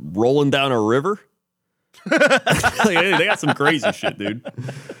are rolling down a river. They got some crazy shit, dude.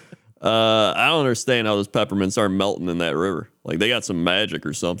 I don't understand how those peppermints aren't melting in that river. Like they got some magic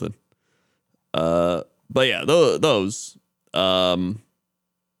or something. But yeah, those animal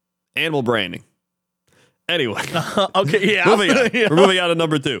branding. Anyway, Okay, yeah. moving on. Yeah. We're moving on to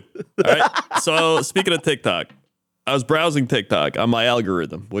number 2. All right. So speaking of TikTok, I was browsing TikTok on my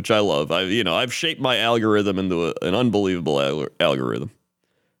algorithm, which I love. I've shaped my algorithm into an unbelievable algorithm.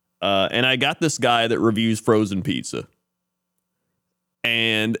 And I got this guy that reviews frozen pizza.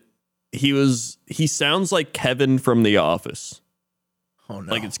 And he sounds like Kevin from The Office. Oh, no.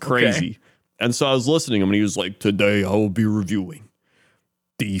 Like it's crazy. Okay. And so I was listening to him and he was like, today I will be reviewing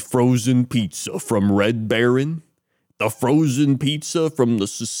the frozen pizza from Red Baron, the frozen pizza from the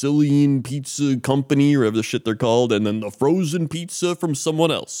Sicilian Pizza Company, or whatever the shit they're called, and then the frozen pizza from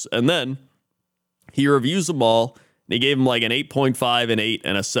someone else. And then he reviews them all. And he gave them like an 8.5, an 8,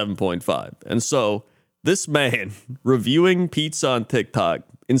 and a 7.5. And so this man reviewing pizza on TikTok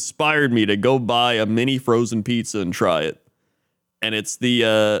inspired me to go buy a mini frozen pizza and try it. And it's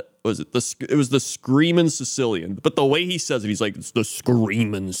it was the Screamin' Sicilian. But the way he says it, he's like, it's the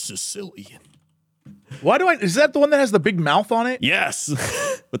Screamin' Sicilian. Is that the one that has the big mouth on it? Yes,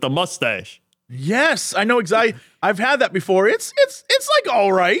 with the mustache. Yes, I know exactly. I've had that before. It's like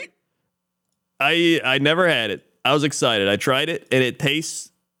all right. I never had it. I was excited. I tried it, and it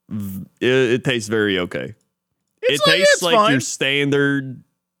tastes very okay. It's tastes like fine. your standard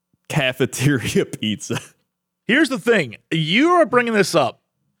cafeteria pizza. Here's the thing. You are bringing this up,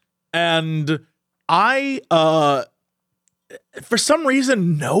 and I, for some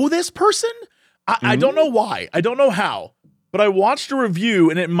reason, know this person. I don't know why. I don't know how. But I watched a review,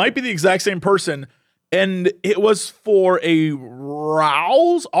 and it might be the exact same person, and it was for a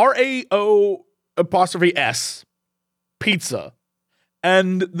Rao's, RAO apostrophe S, pizza.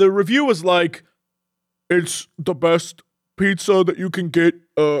 And the review was like, it's the best pizza that you can get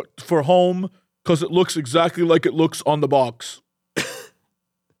for home, because it looks exactly like it looks on the box.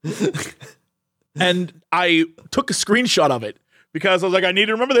 And I took a screenshot of it because I was like, I need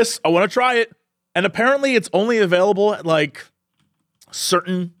to remember this. I want to try it. And apparently it's only available at like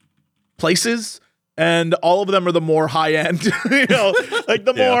certain places. and all of them are the more high end, like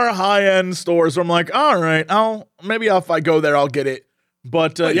the more high end stores. Where I'm like, all right, maybe if I go there, I'll get it.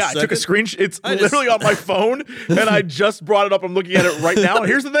 But I took a screenshot. It's literally on my phone, and I just brought it up. I'm looking at it right now. And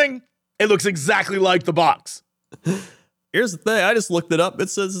here's the thing: it looks exactly like the box. Here's the thing: I just looked it up. It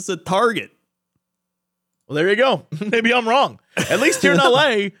says it's at Target. Well, there you go. Maybe I'm wrong. At least here in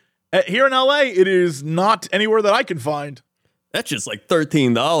LA, it is not anywhere that I can find. That's just like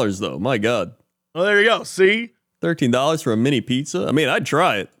 $13 though. My God. Well, there you go. See, $13 for a mini pizza. I mean, I'd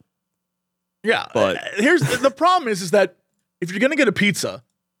try it. Yeah, but here's the problem is that if you're gonna get a pizza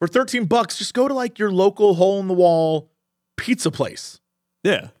for $13, just go to like your local hole in the wall pizza place.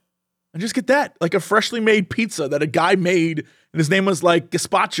 Yeah. And just get that, like a freshly made pizza that a guy made, and his name was like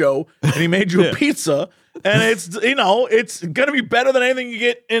Gazpacho, and he made you a pizza, and it's gonna be better than anything you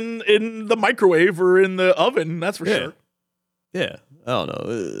get in the microwave or in the oven. That's for sure. Yeah, I don't know.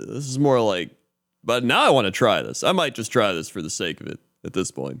 This is more like, but now I want to try this. I might just try this for the sake of it at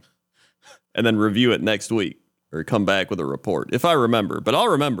this point, and then review it next week or come back with a report if I remember. But I'll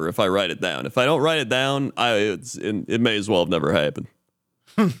remember if I write it down. If I don't write it down, it may as well have never happened.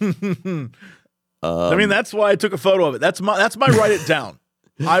 I mean, that's why I took a photo of it. That's my write it down.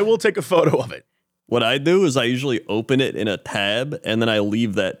 I will take a photo of it. What I do is I usually open it in a tab and then I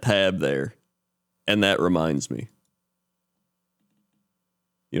leave that tab there, and that reminds me.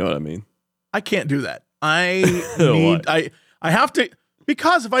 You know what I mean? I can't do that. I have to,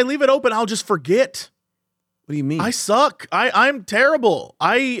 because if I leave it open, I'll just forget. What do you mean? I suck. I'm terrible.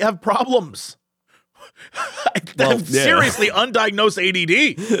 I have problems. I'm seriously undiagnosed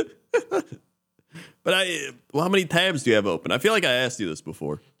ADD. But how many tabs do you have open? I feel like I asked you this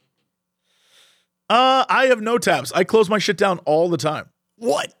before. I have no tabs. I close my shit down all the time.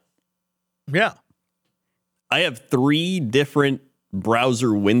 What? Yeah. I have 3 different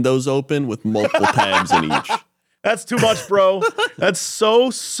browser windows open with multiple tabs in each. That's too much, bro. That's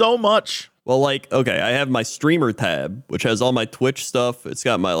so much. Well, like, okay, I have my streamer tab, which has all my Twitch stuff. It's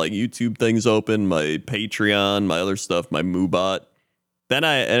got my like YouTube things open, my Patreon, my other stuff, my Moobot. And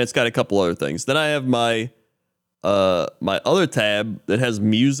it's got a couple other things. Then I have my other tab that has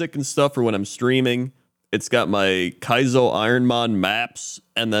music and stuff for when I'm streaming. It's got my Kaizo Ironmon maps,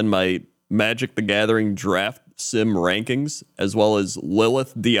 and then my Magic the Gathering draft sim rankings, as well as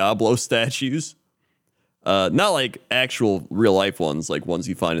Lilith Diablo statues. Not like actual real life ones, like ones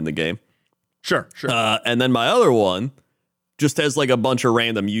you find in the game. Sure. And then my other one just has like a bunch of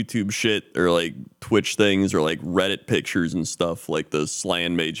random YouTube shit or like Twitch things or like Reddit pictures and stuff, like the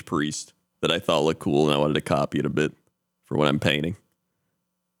Slan Mage Priest that I thought looked cool and I wanted to copy it a bit for when I'm painting.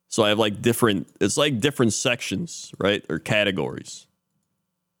 So I have like different sections, right? Or categories.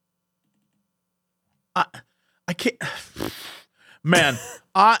 I can't, man.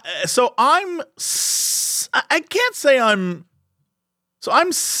 I can't say I'm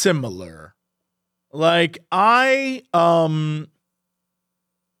similar. Like I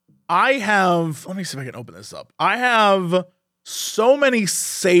have, let me see if I can open this up. I have so many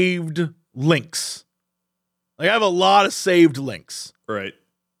saved links. Like I have a lot of saved links. Right.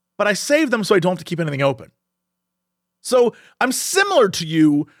 But I save them so I don't have to keep anything open. So I'm similar to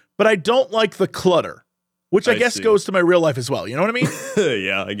you, but I don't like the clutter, which I guess goes to my real life as well. You know what I mean?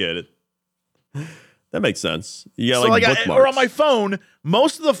 Yeah, I get it. That makes sense. Yeah, so like bookmarks. or on my phone,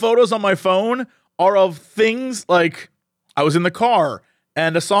 most of the photos on my phone are of things like I was in the car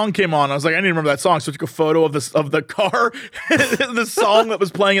and a song came on. I was like, I need to remember that song. So I took a photo of the car, the song that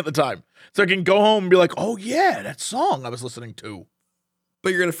was playing at the time. So I can go home and be like, oh yeah, that song I was listening to. But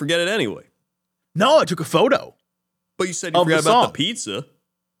you're going to forget it anyway. No, I took a photo. But you said you forgot about the pizza.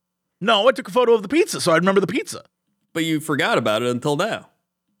 No, I took a photo of the pizza, so I remember the pizza. But you forgot about it until now.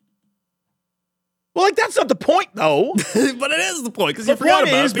 Well, like that's not the point, though. But it is the point because you forgot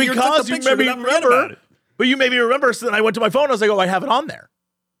about it. Because you maybe remember. But you maybe remember. So then I went to my phone. I was like, oh, I have it on there.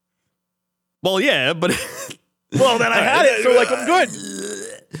 Well, yeah, but well, then I had it, so like I'm good.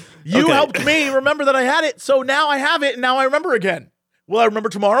 You helped me remember that I had it, so now I have it, and now I remember again. Will I remember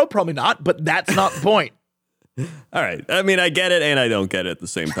tomorrow? Probably not, but that's not the point. All right. I mean, I get it and I don't get it at the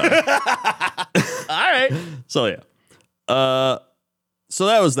same time. All right. So, yeah. So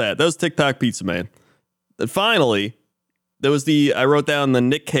that was that. That was TikTok Pizza Man. And finally, there was I wrote down the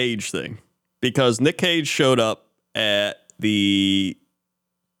Nick Cage thing because Nick Cage showed up at the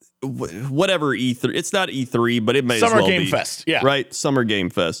whatever E3. It's not E3, but it may Summer as well Game be. Fest. Yeah. Right. Summer Game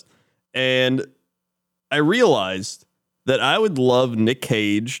Fest. And I realized that I would love Nick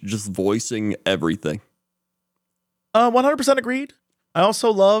Cage just voicing everything. 100% agreed. I also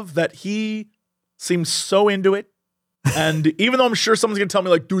love that he seems so into it. And even though I'm sure someone's going to tell me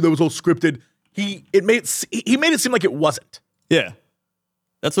like, dude, that was all scripted. he made it seem like it wasn't. Yeah.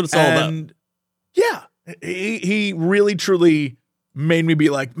 That's what it's all about. And yeah, he really truly made me be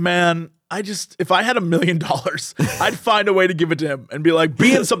like, man, if I had $1 million, I'd find a way to give it to him and be like,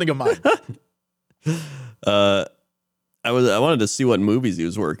 be in something of mine. I wanted to see what movies he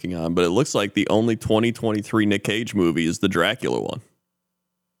was working on, but it looks like the only 2023 Nick Cage movie is the Dracula one.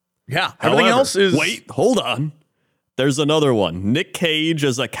 Yeah. Everything else is. Wait, hold on. There's another one. Nick Cage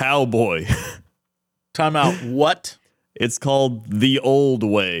as a cowboy. Time out. What? It's called The Old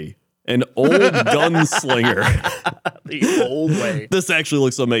Way. An old gunslinger. The Old Way. This actually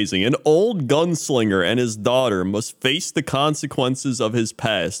looks amazing. An old gunslinger and his daughter must face the consequences of his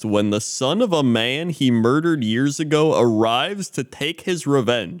past when the son of a man he murdered years ago arrives to take his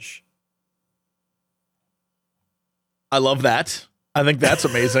revenge. I love that. I think that's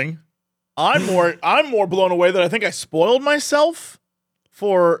amazing. I'm more blown away that I think I spoiled myself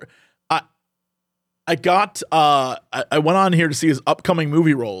for. I went on here to see his upcoming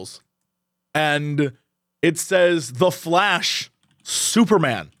movie roles, and it says The Flash,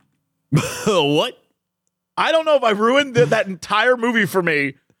 Superman. What? I don't know if I ruined that entire movie for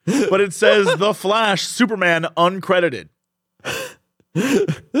me, but it says The Flash, Superman, uncredited. I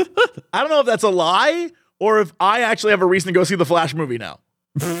don't know if that's a lie or if I actually have a reason to go see the Flash movie now.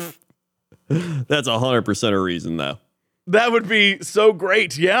 That's 100% a reason, though. That would be so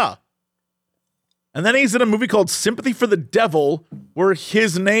great, yeah. And then he's in a movie called Sympathy for the Devil, where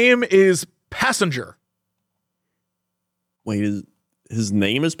his name is Passenger. Wait, his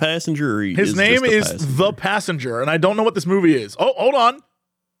name is Passenger? Or his name is The Passenger, and I don't know what this movie is. Oh, hold on.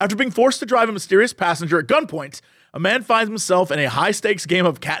 After being forced to drive a mysterious passenger at gunpoint, a man finds himself in a high-stakes game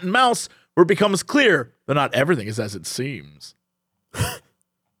of cat and mouse where it becomes clear that not everything is as it seems.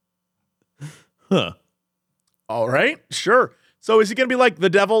 Huh. All right, sure. So is he going to be like the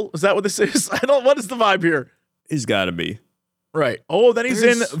devil? Is that what this is? What is the vibe here? He's got to be. Right. Oh, then he's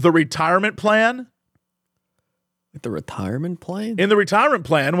in The Retirement Plan. The Retirement Plan? In The Retirement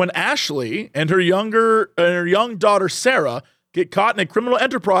Plan, when Ashley and her young daughter Sarah get caught in a criminal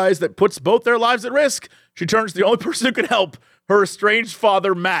enterprise that puts both their lives at risk, she turns to the only person who can help, her estranged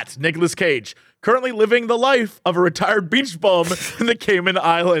father, Matt, Nicolas Cage, currently living the life of a retired beach bum in the Cayman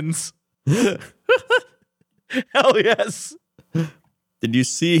Islands. Hell yes. Did you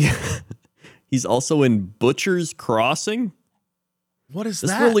see he's also in Butcher's Crossing? What is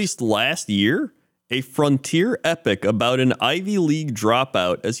this that? Released last year? A frontier epic about an Ivy League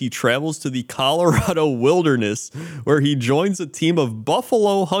dropout as he travels to the Colorado wilderness where he joins a team of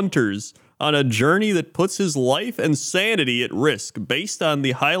buffalo hunters on a journey that puts his life and sanity at risk, based on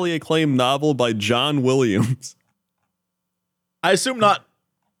the highly acclaimed novel by John Williams. I assume not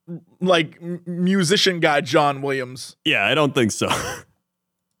like musician guy John Williams. Yeah, I don't think so.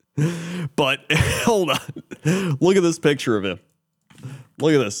 But hold on. Look at this picture of him.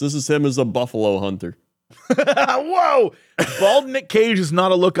 Look at this. This is him as a buffalo hunter. Whoa! Bald Nick Cage is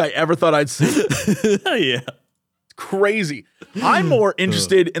not a look I ever thought I'd see. Yeah. Crazy. I'm more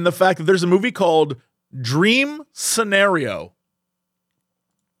interested in the fact that there's a movie called Dream Scenario.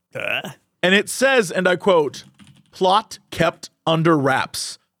 And it says, and I quote, plot kept under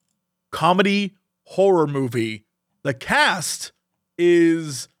wraps. Comedy horror movie. The cast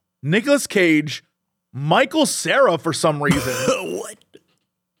is Nicolas Cage, Michael Cera for some reason. What?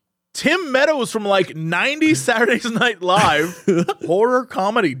 Tim Meadows from like 90s Saturday Night Live. Horror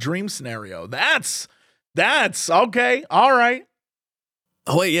comedy Dream Scenario. That's okay. All right.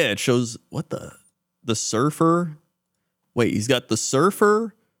 Oh wait, yeah, it shows what the Surfer. Wait, he's got the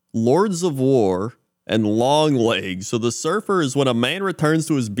Surfer, Lords of War, and Long Legs. So the Surfer is when a man returns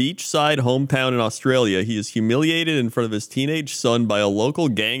to his beachside hometown in Australia. He is humiliated in front of his teenage son by a local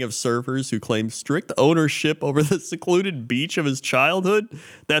gang of surfers who claim strict ownership over the secluded beach of his childhood.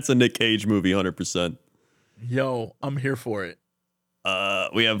 That's a Nick Cage movie, 100%. Yo, I'm here for it.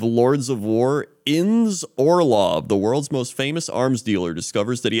 We have Lords of War. Inns Orlov, the world's most famous arms dealer,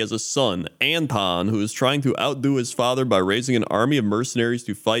 discovers that he has a son, Anton, who is trying to outdo his father by raising an army of mercenaries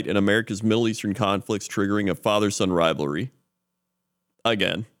to fight in America's Middle Eastern conflicts, triggering a father-son rivalry.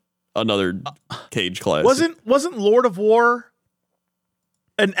 Again, another Cage classic. Wasn't Lord of War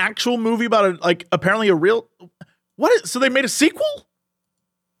an actual movie about apparently a real? So they made a sequel?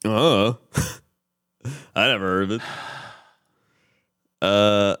 I never heard of it.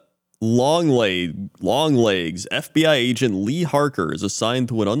 Long Legs. FBI agent Lee Harker is assigned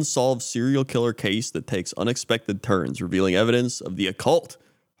to an unsolved serial killer case that takes unexpected turns, revealing evidence of the occult.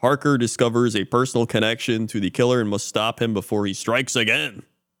 Harker discovers a personal connection to the killer and must stop him before he strikes again.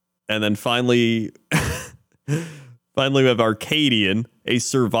 And then finally, we have Arcadian. a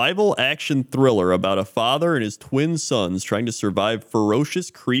survival action thriller about a father and his twin sons trying to survive ferocious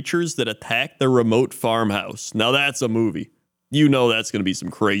creatures that attack their remote farmhouse. Now that's a movie. You know that's going to be some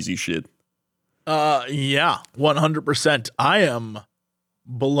crazy shit. Yeah, 100%. I am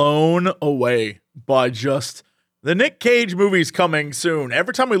blown away by just the Nick Cage movies coming soon.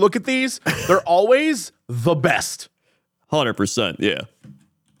 Every time we look at these, they're always the best. 100%, yeah.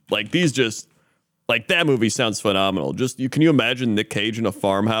 Like these just like that movie sounds phenomenal. Can you imagine Nick Cage in a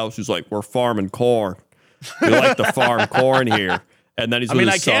farmhouse who's like, we're farming corn. We like to farm corn here. And then he's with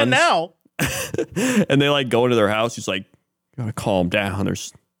his can sons. now. And they like go into their house. He's like, you gotta calm down.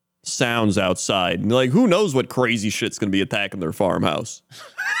 There's sounds outside. And like, who knows what crazy shit's gonna be attacking their farmhouse?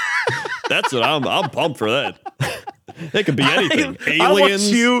 That's what I'm pumped for that. It could be anything.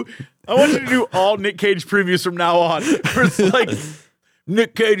 Aliens. I want you to do all Nick Cage previews from now on. Where it's like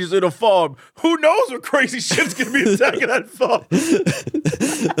Nick Cage is in a farm. Who knows what crazy shit's gonna be attacking that farm?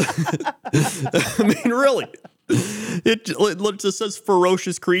 I mean, really. It just says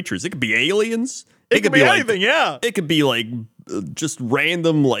ferocious creatures. It could be aliens. It could be anything, yeah. It could be like just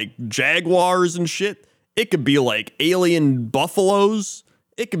random like jaguars and shit. It could be like alien buffaloes.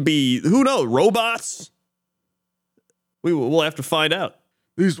 It could be, who knows, robots. We'll have to find out.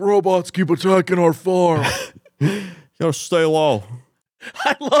 These robots keep attacking our farm. You gotta stay low.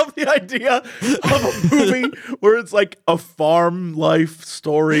 I love the idea of a movie where it's like a farm life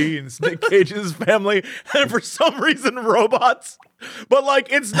story and it's Nick Cage's family, and for some reason robots. But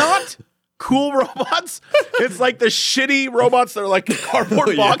like it's not cool robots. It's like the shitty robots that are like a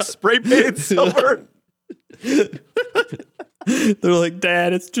cardboard box spray painted silver. They're like,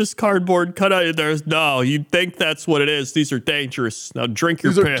 Dad, it's just cardboard cut out. There's no, you think that's what it is. These are dangerous. Now drink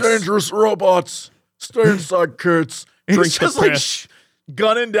your piss. These are dangerous robots. Stay inside, kids. He's just like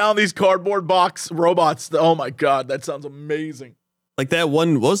gunning down these cardboard box robots. Oh my God, that sounds amazing. Like that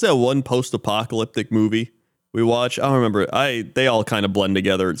one, what was that one post-apocalyptic movie we watched? I don't remember. They all kind of blend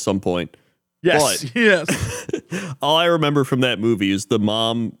together at some point. Yes, but yes. All I remember from that movie is the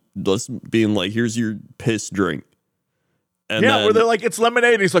mom just being like, here's your piss drink. And yeah, where they're like, it's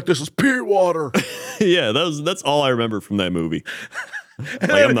lemonade. And he's like, this is pea water. Yeah, that's all I remember from that movie.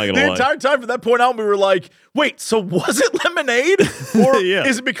 Like, I'm not gonna lie. The entire time from that point on, we were like, wait, so was it lemonade? Or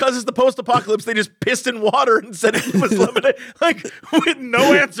is it because it's the post-apocalypse, they just pissed in water and said it was lemonade? Like, with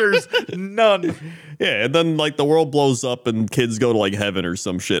no answers, none. Yeah, and then like the world blows up and kids go to like heaven or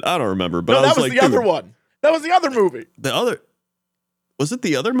some shit. I don't remember. But no, that was like, the other one. That was the other movie. Was it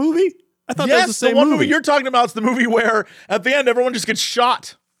the other movie? I thought that was the same one movie you're talking about is the movie where at the end everyone just gets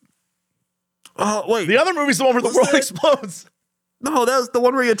shot. Oh, wait. The other movie's the one where the world explodes. No, that was the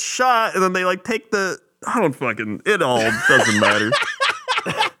one where he gets shot and then they like take the, it all doesn't matter.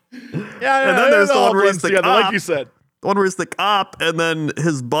 Yeah, and then there's the one where he's the together, cop. like you said. The one where he's the cop and then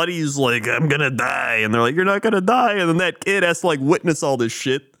his buddy's like, I'm gonna die. And they're like, you're not gonna die. And then that kid has to like witness all this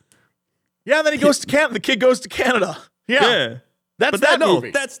shit. Yeah, and then he goes to Canada. The kid goes to Canada. Yeah. That's that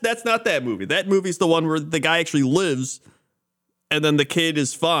movie. That's not that movie. That movie's the one where the guy actually lives and then the kid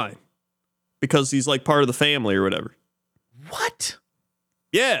is fine because he's like part of the family or whatever. What?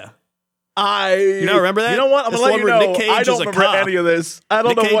 Yeah. You don't remember that? You know what? I'm going to let you know. I don't remember any of this. I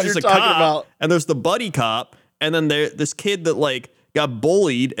don't know what you're talking about. And there's the buddy cop and then this kid that like got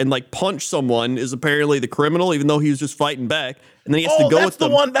bullied and like punched someone is apparently the criminal even though he was just fighting back. And then he has to go with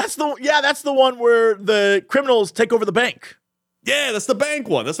them. That's the one where the criminals take over the bank. Yeah, that's the bank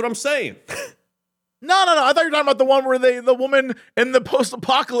one. That's what I'm saying. No. I thought you were talking about the one where the woman in the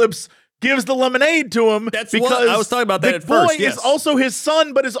post-apocalypse gives the lemonade to him. That's because what I was talking about that at first. The boy is also his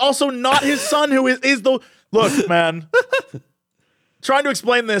son, but is also not his son who is the... Look, man. Trying to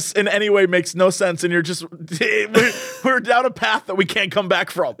explain this in any way makes no sense, and you're just... We're down a path that we can't come back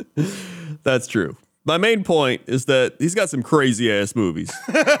from. That's true. My main point is that he's got some crazy-ass movies,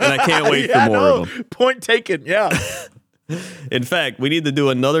 and I can't wait for more of them. Point taken, yeah. In fact, we need to do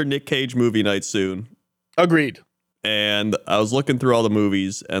another Nick Cage movie night soon. Agreed. And I was looking through all the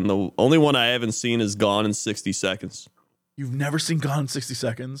movies, and the only one I haven't seen is Gone in 60 Seconds. You've never seen Gone in 60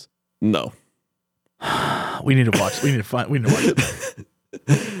 Seconds? No. We need to watch. We need to watch it.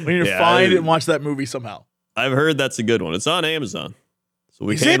 We need to find it and watch that movie somehow. I've heard that's a good one. It's on Amazon, so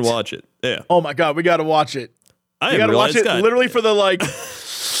we can watch it. Yeah. Oh my God, we got to watch it. We got to watch it literally for the like.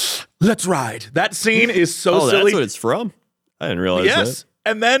 Let's ride. That scene is so silly. That's what it's from. I didn't realize that. Yes,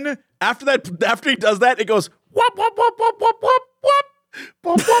 and then after he does that, it goes wop wop wop wop wop wop wop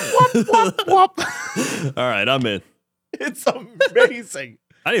wop wop wop wop. All right, I'm in. It's amazing.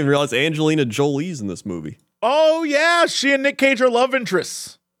 I didn't even realize Angelina Jolie's in this movie. Oh yeah, she and Nick Cage are love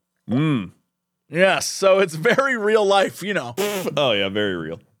interests. Yes, so it's very real life, you know. Oh yeah, very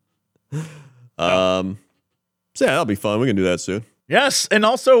real. So yeah, that'll be fun. We can do that soon. Yes, and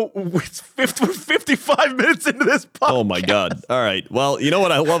also it's 55 minutes into this podcast. Oh my god. All right. Well, you know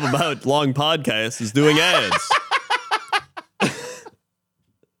what I love about long podcasts is doing ads.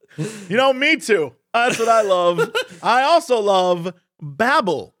 You know, me too. That's what I love. I also love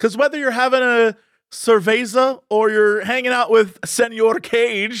Babbel, because whether you're having a cerveza or you're hanging out with Senor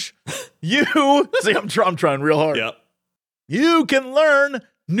Cage, you see, I'm trying real hard. Yep. You can learn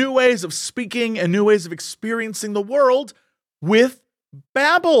new ways of speaking and new ways of experiencing the world with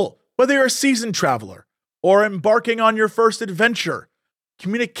Babbel. Whether you're a seasoned traveler or embarking on your first adventure,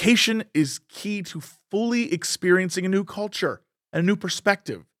 communication is key to fully experiencing a new culture and a new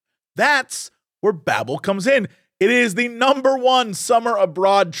perspective. That's where Babbel comes in. It is the #1 summer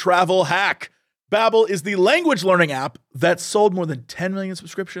abroad travel hack. Babbel is the language learning app that sold more than 10 million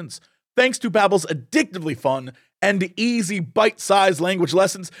subscriptions. Thanks to Babbel's addictively fun and easy bite-sized language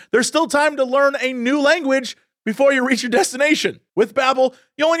lessons, there's still time to learn a new language before you reach your destination. With Babbel,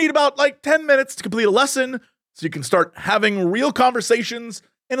 you only need about 10 minutes to complete a lesson, so you can start having real conversations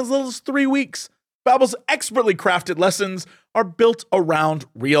in as little as 3 weeks. Babbel's expertly crafted lessons are built around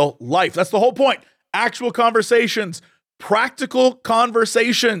real life. That's the whole point. Actual conversations, practical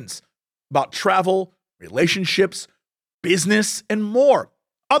conversations about travel, relationships, business, and more.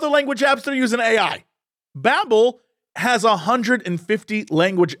 Other language apps that are using AI. Babbel has 150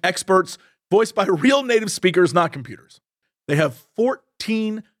 language experts voiced by real native speakers, not computers. They have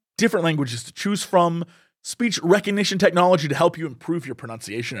 14 different languages to choose from, speech recognition technology to help you improve your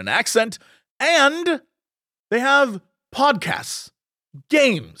pronunciation and accent, and they have podcasts,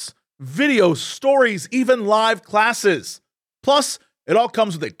 games, videos, stories, even live classes. Plus, it all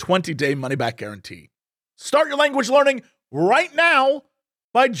comes with a 20-day money-back guarantee. Start your language learning right now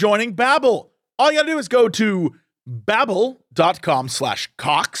by joining Babbel. All you gotta do is go to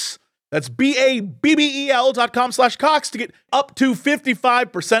babbel.com/Cox. That's BABBEL.com/Cox to get up to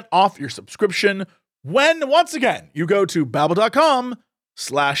 55% off your subscription when, once again, you go to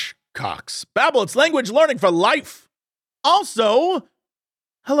babbel.com/Cox. Babbel, it's language learning for life. Also,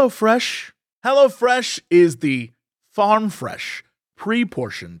 HelloFresh. HelloFresh is the farm fresh,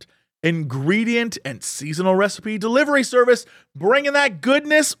 pre-portioned, ingredient and seasonal recipe delivery service, bringing that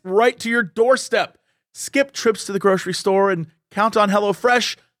goodness right to your doorstep. Skip trips to the grocery store and count on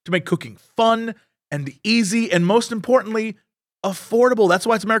HelloFresh to make cooking fun and easy, and most importantly, affordable. That's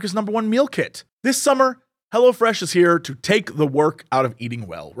why it's America's #1 meal kit. This summer, HelloFresh is here to take the work out of eating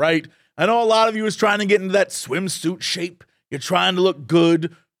well, right? I know a lot of you is trying to get into that swimsuit shape. You're trying to look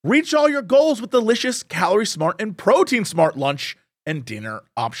good. Reach all your goals with delicious, calorie-smart, and protein-smart lunch and dinner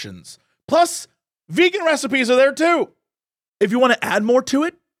options. Plus, vegan recipes are there too. If you want to add more to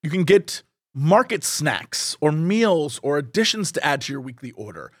it, you can get market snacks or meals or additions to add to your weekly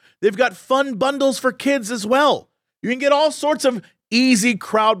order. They've got fun bundles for kids as well. You can get all sorts of easy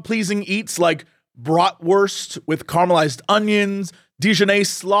crowd-pleasing eats like bratwurst with caramelized onions, Dijonnaise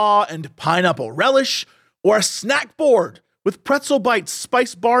slaw, and pineapple relish, or a snack board with pretzel bites,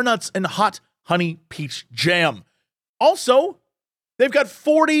 spiced bar nuts, and hot honey peach jam. Also, they've got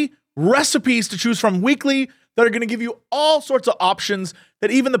 40 recipes to choose from weekly that are going to give you all sorts of options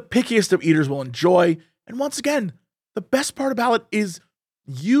that even the pickiest of eaters will enjoy. And once again, the best part about it is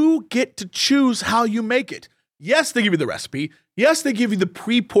you get to choose how you make it. Yes, they give you the recipe. Yes, they give you the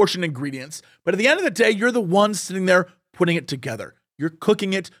pre-portioned ingredients. But at the end of the day, you're the one sitting there putting it together. You're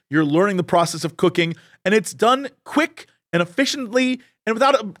cooking it. You're learning the process of cooking. And it's done quick and efficiently and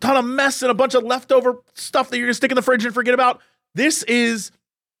without a ton of mess and a bunch of leftover stuff that you're going to stick in the fridge and forget about. This is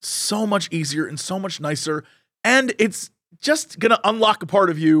so much easier and so much nicer. And it's just going to unlock a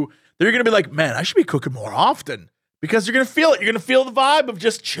part of you that you're going to be like, man, I should be cooking more often, because you're going to feel it. You're going to feel the vibe of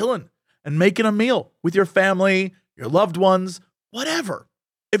just chilling and making a meal with your family, your loved ones, whatever.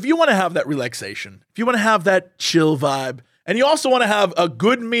 If you want to have that relaxation, if you want to have that chill vibe, and you also want to have a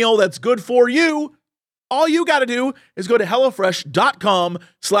good meal that's good for you, all you got to do is go to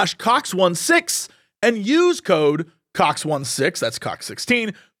HelloFresh.com/Cox16 and use code Cox16, that's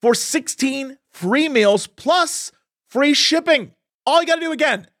Cox16, for 16 free meals plus free shipping. All you got to do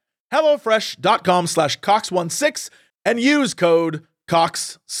again, HelloFresh.com/Cox16 and use code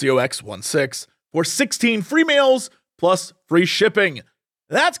COX16 for 16 free meals plus free shipping.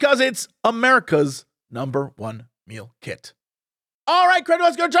 That's because it's America's #1 meal kit. All right, Credit,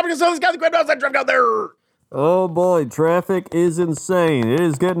 let's go traffic. So let's get the Credit outside traffic out there. Oh boy, traffic is insane. It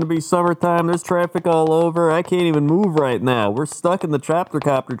is getting to be summertime. There's traffic all over. I can't even move right now. We're stuck in the Chopter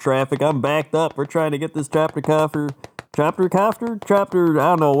Copter traffic. I'm backed up. We're trying to get this Chopter Copter chapter, I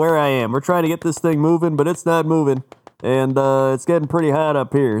don't know where I am. We're trying to get this thing moving, but it's not moving. And it's getting pretty hot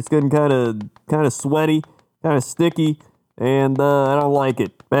up here. It's getting kind of sweaty, kind of sticky, and I don't like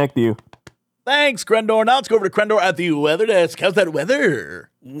it. Back to you. Thanks, Krendor. Now let's go over to Krendor at the weather desk. How's that weather?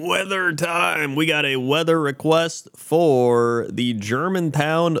 Weather time. We got a weather request for the German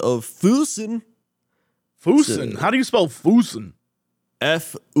town of Füssen. Füssen. How do you spell Füssen?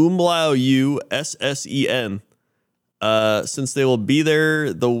 F-U-S-S-E-N. Since they will be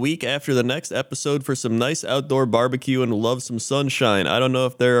there the week after the next episode for some nice outdoor barbecue and love some sunshine. I don't know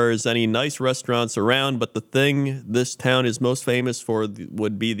if there is any nice restaurants around, but the thing this town is most famous for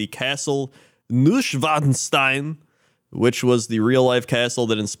would be the Castle Neuschwanstein, which was the real-life castle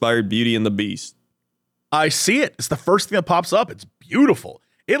that inspired Beauty and the Beast. I see it. It's the first thing that pops up. It's beautiful.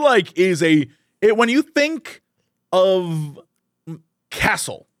 It is when you think of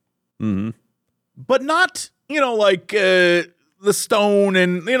castle, but not, the stone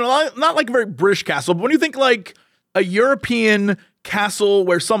and, not like a very British castle, but when you think like a European castle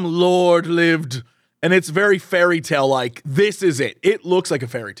where some lord lived and it's very fairy tale like, this is it. It looks like a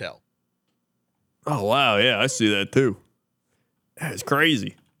fairy tale. Oh, wow. Yeah, I see that too. That's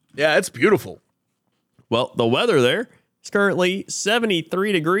crazy. Yeah, it's beautiful. Well, the weather there is currently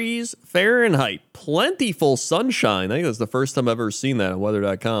 73 degrees Fahrenheit. Plentiful sunshine. I think that's the first time I've ever seen that on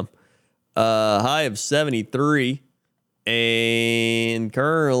weather.com. High of 73. And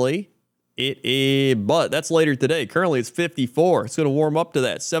currently but that's later today. Currently it's 54. It's going to warm up to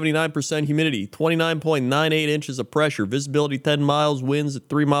that. 79% humidity, 29.98 inches of pressure, visibility 10 miles, winds at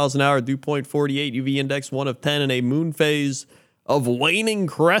 3 miles an hour, dew point 48, UV index 1 of 10, and a moon phase of waning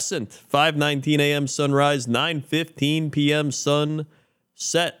crescent. 5:19 a.m. sunrise, 9:15 p.m.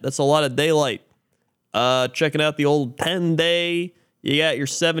 sunset. That's a lot of daylight. Checking out the old 10-day. You got your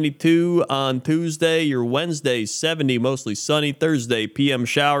 72 on Tuesday, your Wednesday 70, mostly sunny, Thursday PM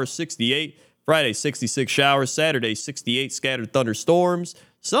showers 68, Friday 66 showers, Saturday 68 scattered thunderstorms,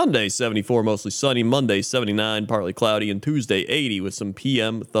 Sunday 74 mostly sunny, Monday 79 partly cloudy, and Tuesday 80 with some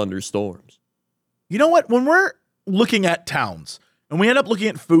PM thunderstorms. You know what? When we're looking at towns and we end up looking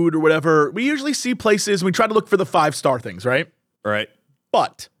at food or whatever, we usually see places and we try to look for the 5-star things, right? Right.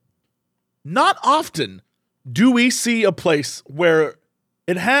 But not often do we see a place where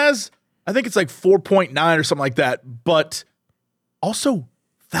it has, I think it's like 4.9 or something like that, but also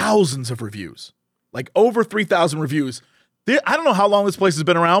thousands of reviews, like over 3,000 reviews. I don't know how long this place has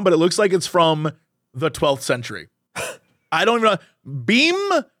been around, but it looks like it's from the 12th century. I don't even know. Beam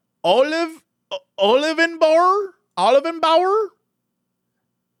Olivenbauer? I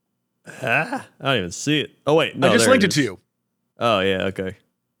don't even see it. Oh, wait. No, I just linked it to you. Oh, yeah. Okay.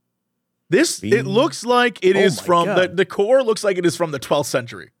 It looks like it is from, God. the decor looks like it is from the 12th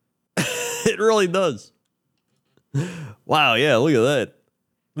century. It really does. Wow, yeah, look at that.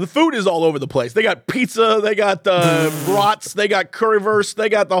 The food is all over the place. They got pizza, they got brats, they got currywurst, they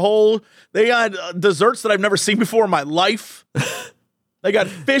got desserts that I've never seen before in my life. They got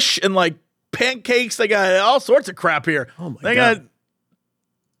fish and like pancakes, they got all sorts of crap here. Oh my God.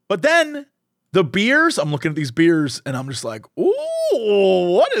 But then the beers, I'm looking at these beers and I'm just like, ooh,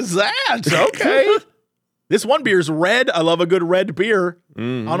 what is that? Okay. This one beer is red. I love a good red beer. I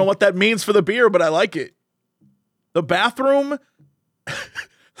don't know what that means for the beer, but I like it. The bathroom,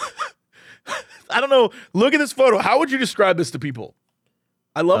 I don't know. Look at this photo. How would you describe this to people?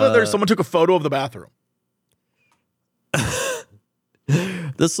 I love that someone took a photo of the bathroom.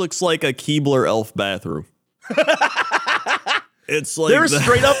 This looks like a Keebler elf bathroom. It's like There's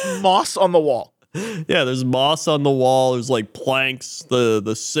straight up moss on the wall. Yeah, there's moss on the wall. There's like planks.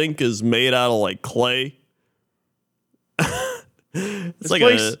 The sink is made out of like clay. It's like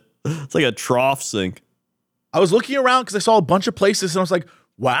a trough sink. I was looking around because I saw a bunch of places and I was like,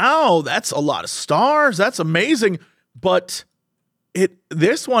 wow, that's a lot of stars. That's amazing. But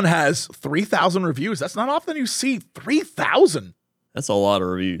this one has 3,000 reviews. That's not often you see 3,000. That's a lot of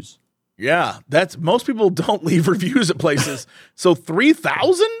reviews. Yeah, most people don't leave reviews at places. So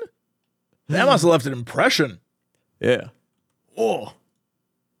 3,000? That must have left an impression. Yeah. Oh.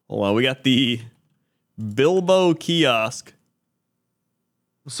 Hold on, we got the Bilbo kiosk.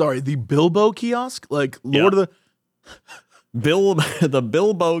 Sorry, the Bilbo kiosk? Like Lord of the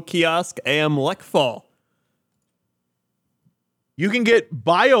Bilbo kiosk am Lekfall. You can get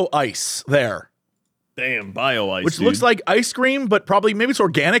bio ice there. Damn, bio ice. Which looks like ice cream, but probably maybe it's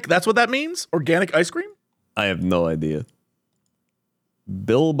organic. That's what that means? Organic ice cream? I have no idea.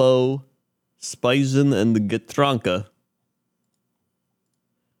 Bilbo Speisen and Getränke.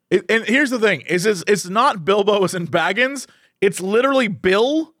 And here's the thing: it's not Bilbo as in Baggins. It's literally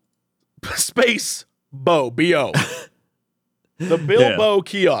Bill space Bo B-O. The Bilbo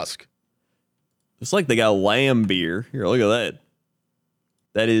kiosk. It's like they got lamb beer. Here, look at that.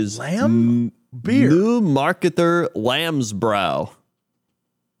 That is Lamb beer. New Marketer Lambsbrow.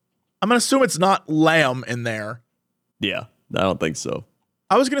 I'm going to assume it's not lamb in there. Yeah, I don't think so.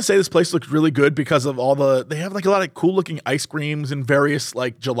 I was going to say this place looked really good because of they have like a lot of cool looking ice creams and various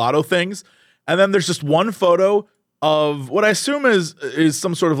like gelato things. And then there's just one photo of what I assume is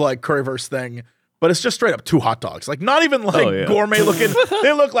some sort of like curryverse thing, but it's just straight up 2 hot dogs. Like not even like gourmet looking.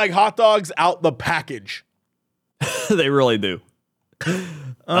 They look like hot dogs out the package. They really do.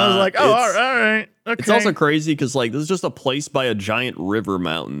 I was like, all right. Okay. It's also crazy because like this is just a place by a giant river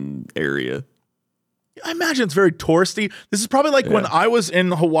mountain area. I imagine it's very touristy. This is probably like when I was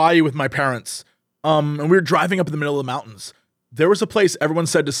in Hawaii with my parents, and we were driving up in the middle of the mountains. There was a place everyone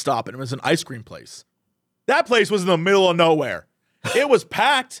said to stop, and it was an ice cream place. That place was in the middle of nowhere. It was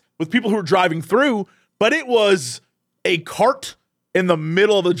packed with people who were driving through, but it was a cart in the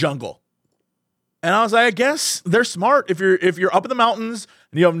middle of the jungle. And I was like, I guess they're smart. If you're up in the mountains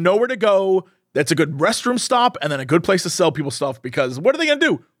and you have nowhere to go, that's a good restroom stop and then a good place to sell people stuff, because what are they going to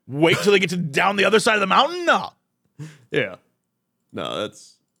do? Wait till they get to down the other side of the mountain? No. Yeah. No.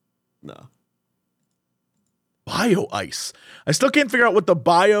 Bio ice. I still can't figure out what the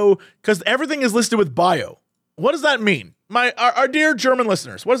bio, because everything is listed with bio. What does that mean? Our dear German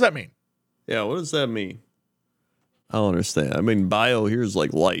listeners, what does that mean? Yeah, what does that mean? I don't understand. I mean, bio here is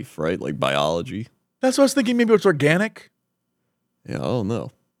like life, right? Like biology. That's what I was thinking. Maybe it's organic. Yeah, I don't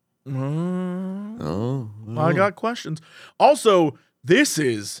know. I got questions. Also, this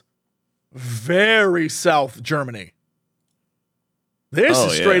is very South Germany. This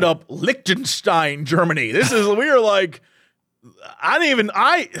is straight up Liechtenstein, Germany. We are like, I'll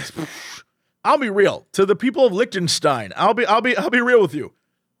be real. To the people of Liechtenstein, I'll be real with you.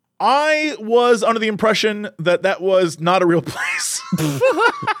 I was under the impression that was not a real place.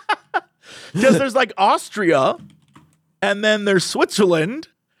 Because there's like Austria, and then there's Switzerland,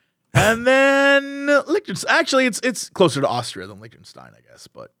 and then Liechtenstein. Actually, it's closer to Austria than Liechtenstein, I guess.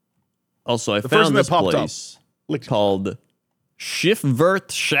 But also, I found this place called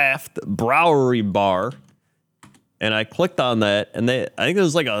Schiffwirtschaft Brewery Bar, and I clicked on that, and I think it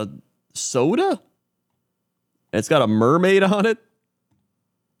was like a soda, and it's got a mermaid on it.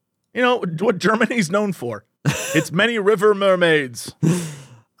 You know what Germany's known for? It's many river mermaids.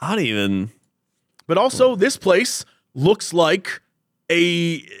 I don't even. But also, this place looks like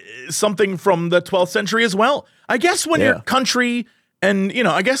something from the 12th century as well. I guess when you're country, and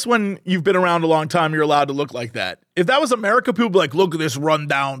I guess when you've been around a long time, you're allowed to look like that. If that was America, people would be like, look at this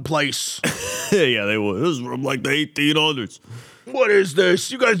rundown place. Yeah, they would. This is from like the 1800s. What is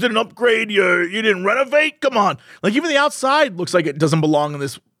this? You guys didn't upgrade. You didn't renovate? Come on. Like, even the outside looks like it doesn't belong in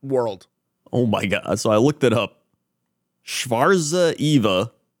this world. Oh my God. So I looked it up. Schwarze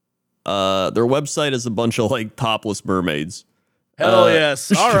Eva. Their website is a bunch of like topless mermaids. Hell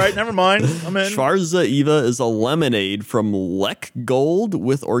yes. All right, never mind. I'm in. Schwarze Eva is a lemonade from Lech Gold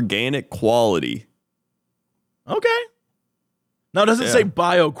with organic quality. Okay. Now, it doesn't say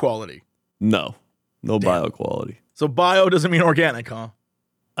bio quality. No bio quality. So bio doesn't mean organic, huh?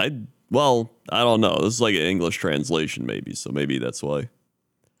 I don't know. This is like an English translation, maybe. So maybe that's why.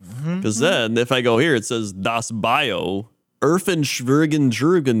 Because then, if I go here, it says Das Bio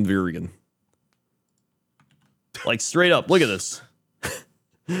Erfenschwirgen. Like straight up, look at this.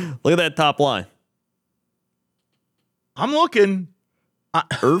 Look at that top line. I'm looking.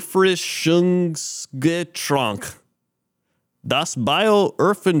 Erfrischungsgetränk. Das Bio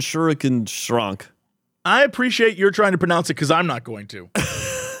Erfenschwirgen. I appreciate you're trying to pronounce it because I'm not going to.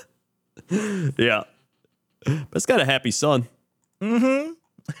 Yeah. But it's got a happy sun. Mm-hmm.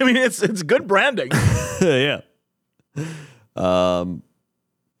 I mean, it's good branding. Yeah. So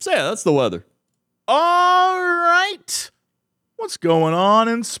yeah, that's the weather. All right. What's going on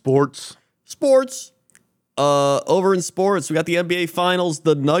in sports? Over in sports, we got the NBA Finals.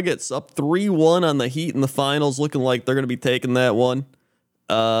 The Nuggets up 3-1 on the Heat in the finals, looking like they're going to be taking that one.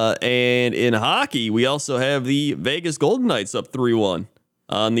 And in hockey, we also have the Vegas Golden Knights up 3-1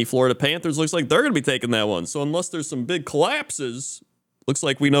 on the Florida Panthers. Looks like they're going to be taking that one. So unless there's some big collapses, looks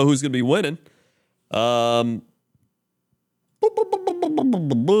like we know who's going to be winning. Over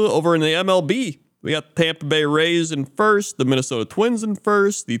in the MLB, we got the Tampa Bay Rays in first, the Minnesota Twins in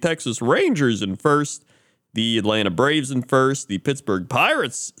first, the Texas Rangers in first, the Atlanta Braves in first, the Pittsburgh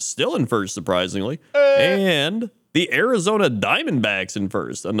Pirates still in first, surprisingly, and the Arizona Diamondbacks in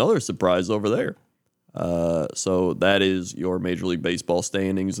first. Another surprise over there. So that is your Major League Baseball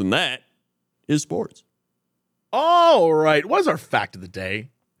standings, and that is sports. All right. What is our fact of the day?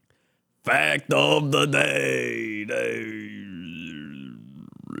 Fact of the day.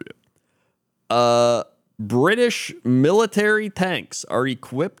 British military tanks are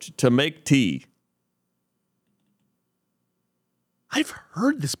equipped to make tea. I've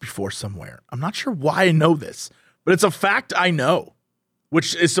heard this before somewhere. I'm not sure why I know this, but it's a fact I know,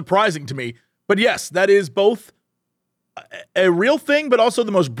 which is surprising to me. But yes, that is both a real thing, but also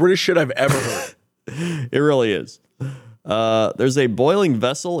the most British shit I've ever heard. It really is. There's a boiling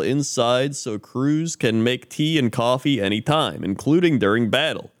vessel inside so crews can make tea and coffee anytime, including during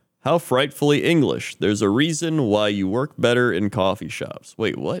battle. How frightfully English. There's a reason why you work better in coffee shops.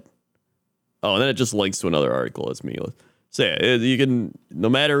 Wait, what? Oh, and then it just links to another article. That's meaningless. So yeah, you can, no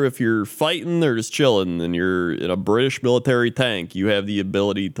matter if you're fighting or just chilling and you're in a British military tank, you have the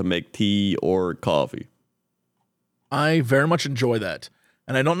ability to make tea or coffee. I very much enjoy that.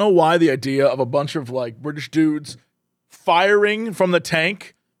 And I don't know why the idea of a bunch of like British dudes firing from the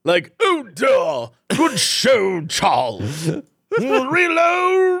tank, like, ooh, duh, good show, Charles.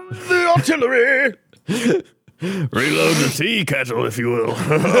 Reload the artillery. Reload the tea kettle, if you will.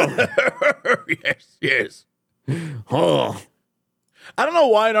 Yes. Oh. I don't know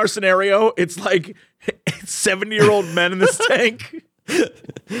why in our scenario it's like 70-year-old men in this tank.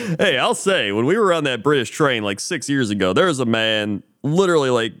 Hey, I'll say, when we were on that British train like 6 years ago, there was a man literally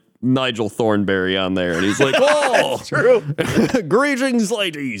like Nigel Thornberry on there, and he's like, "Oh, True. greetings,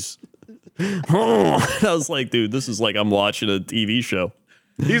 ladies." Oh, I was like, dude, this is like I'm watching a TV show.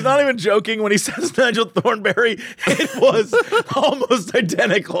 He's not even joking when he says Nigel Thornberry. It was almost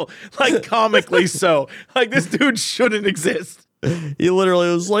identical, like comically so. Like this dude shouldn't exist. He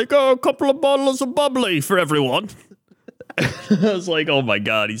literally was like, "Oh, a couple of bottles of bubbly for everyone." I was like, oh my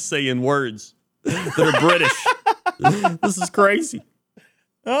God, he's saying words that are British. This is crazy.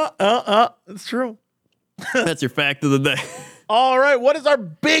 It's true. That's your fact of the day. All right, what is our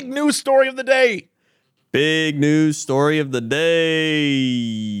big news story of the day? Big news story of the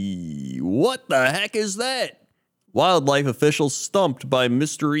day. What the heck is that? Wildlife officials stumped by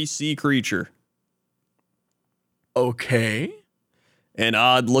mystery sea creature. Okay. An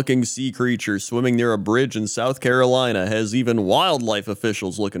odd-looking sea creature swimming near a bridge in South Carolina has even wildlife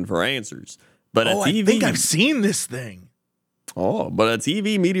officials looking for answers. But a TV I think I've seen this thing. but a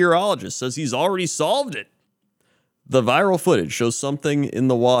TV meteorologist says he's already solved it. The viral footage shows something in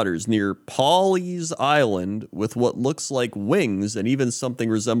the waters near Pawleys Island with what looks like wings and even something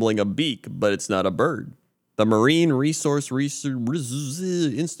resembling a beak, but it's not a bird. The Marine Resource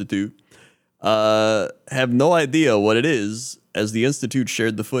Institute have no idea what it is, as the Institute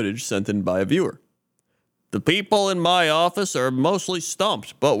shared the footage sent in by a viewer. The people in my office are mostly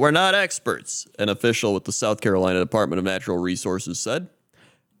stumped, but we're not experts, an official with the South Carolina Department of Natural Resources said.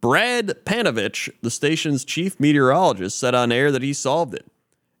 Brad Panovich, the station's chief meteorologist, said on air that he solved it.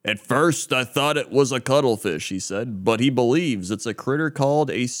 At first, I thought it was a cuttlefish, he said, but he believes it's a critter called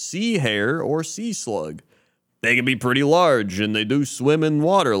a sea hare or sea slug. They can be pretty large, and they do swim in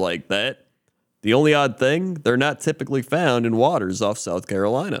water like that. The only odd thing, they're not typically found in waters off South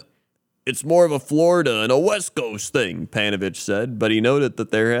Carolina. It's more of a Florida and a West Coast thing, Panovich said, but he noted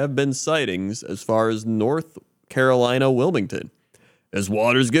that there have been sightings as far as North Carolina, Wilmington. As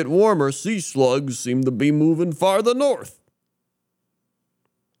waters get warmer, sea slugs seem to be moving farther north.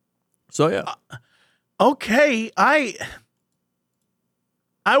 So, yeah. Okay, I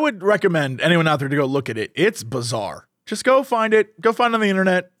would recommend anyone out there to go look at it. It's bizarre. Just go find it. Go find it on the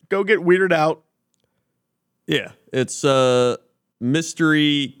internet. Go get weirded out. Yeah, it's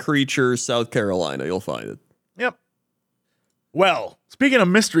Mystery Creature, South Carolina. You'll find it. Yep. Well, speaking of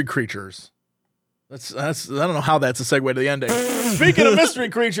mystery creatures, that's I don't know how that's a segue to the ending. Speaking of mystery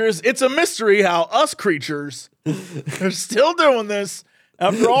creatures, it's a mystery how us creatures are still doing this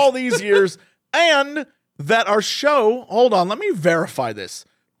after all these years, and that our show, hold on, let me verify this,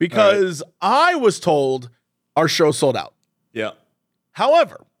 because I was told our show sold out. Yeah.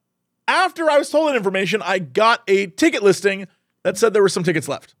 However, after I was told that information, I got a ticket listing that said there were some tickets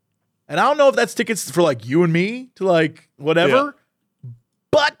left. And I don't know if that's tickets for like you and me to like whatever,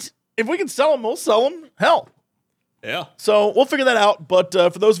 but if we can sell them, we'll sell them. Hell. Yeah. So we'll figure that out. But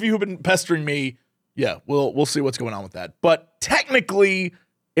for those of you who've been pestering me, yeah, we'll see what's going on with that. But technically,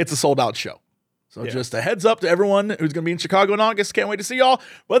 it's a sold out show. So just a heads up to everyone who's going to be in Chicago in August. Can't wait to see y'all.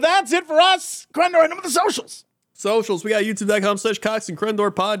 But that's it for us. Crendor, number the socials. Socials, we got youtube.com/Cox and Crendor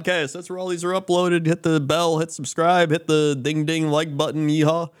podcast. That's where all these are uploaded. Hit the bell, hit subscribe, hit the ding ding like button,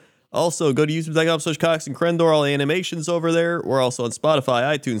 yeehaw. Also, go to youtube.com/Cox and Crendor. All the animations over there. We're also on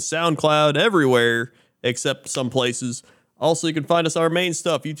Spotify, iTunes, SoundCloud, everywhere except some places. Also, you can find us on our main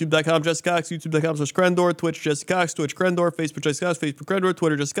stuff, youtube.com/Jesse Cox, youtube.com/Crendor, Twitch Jesse Cox, Twitch Crendor, Facebook Jesse Cox, Facebook Crendor,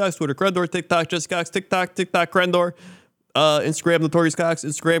 Twitter Jesse Cox, Twitter Crendor, TikTok Jesse Cox, TikTok Crendor, Instagram Notorious Cox,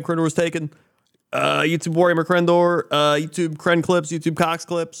 Instagram Crendor was taken. YouTube Warrior McCrendor, YouTube Kren Clips, YouTube Cox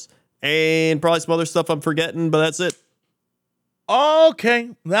Clips, and probably some other stuff I'm forgetting, but that's it. Okay,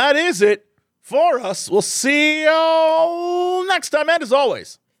 that is it for us. We'll see you next time, and as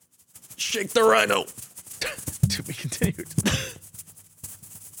always, Shake the rhino. to be continued.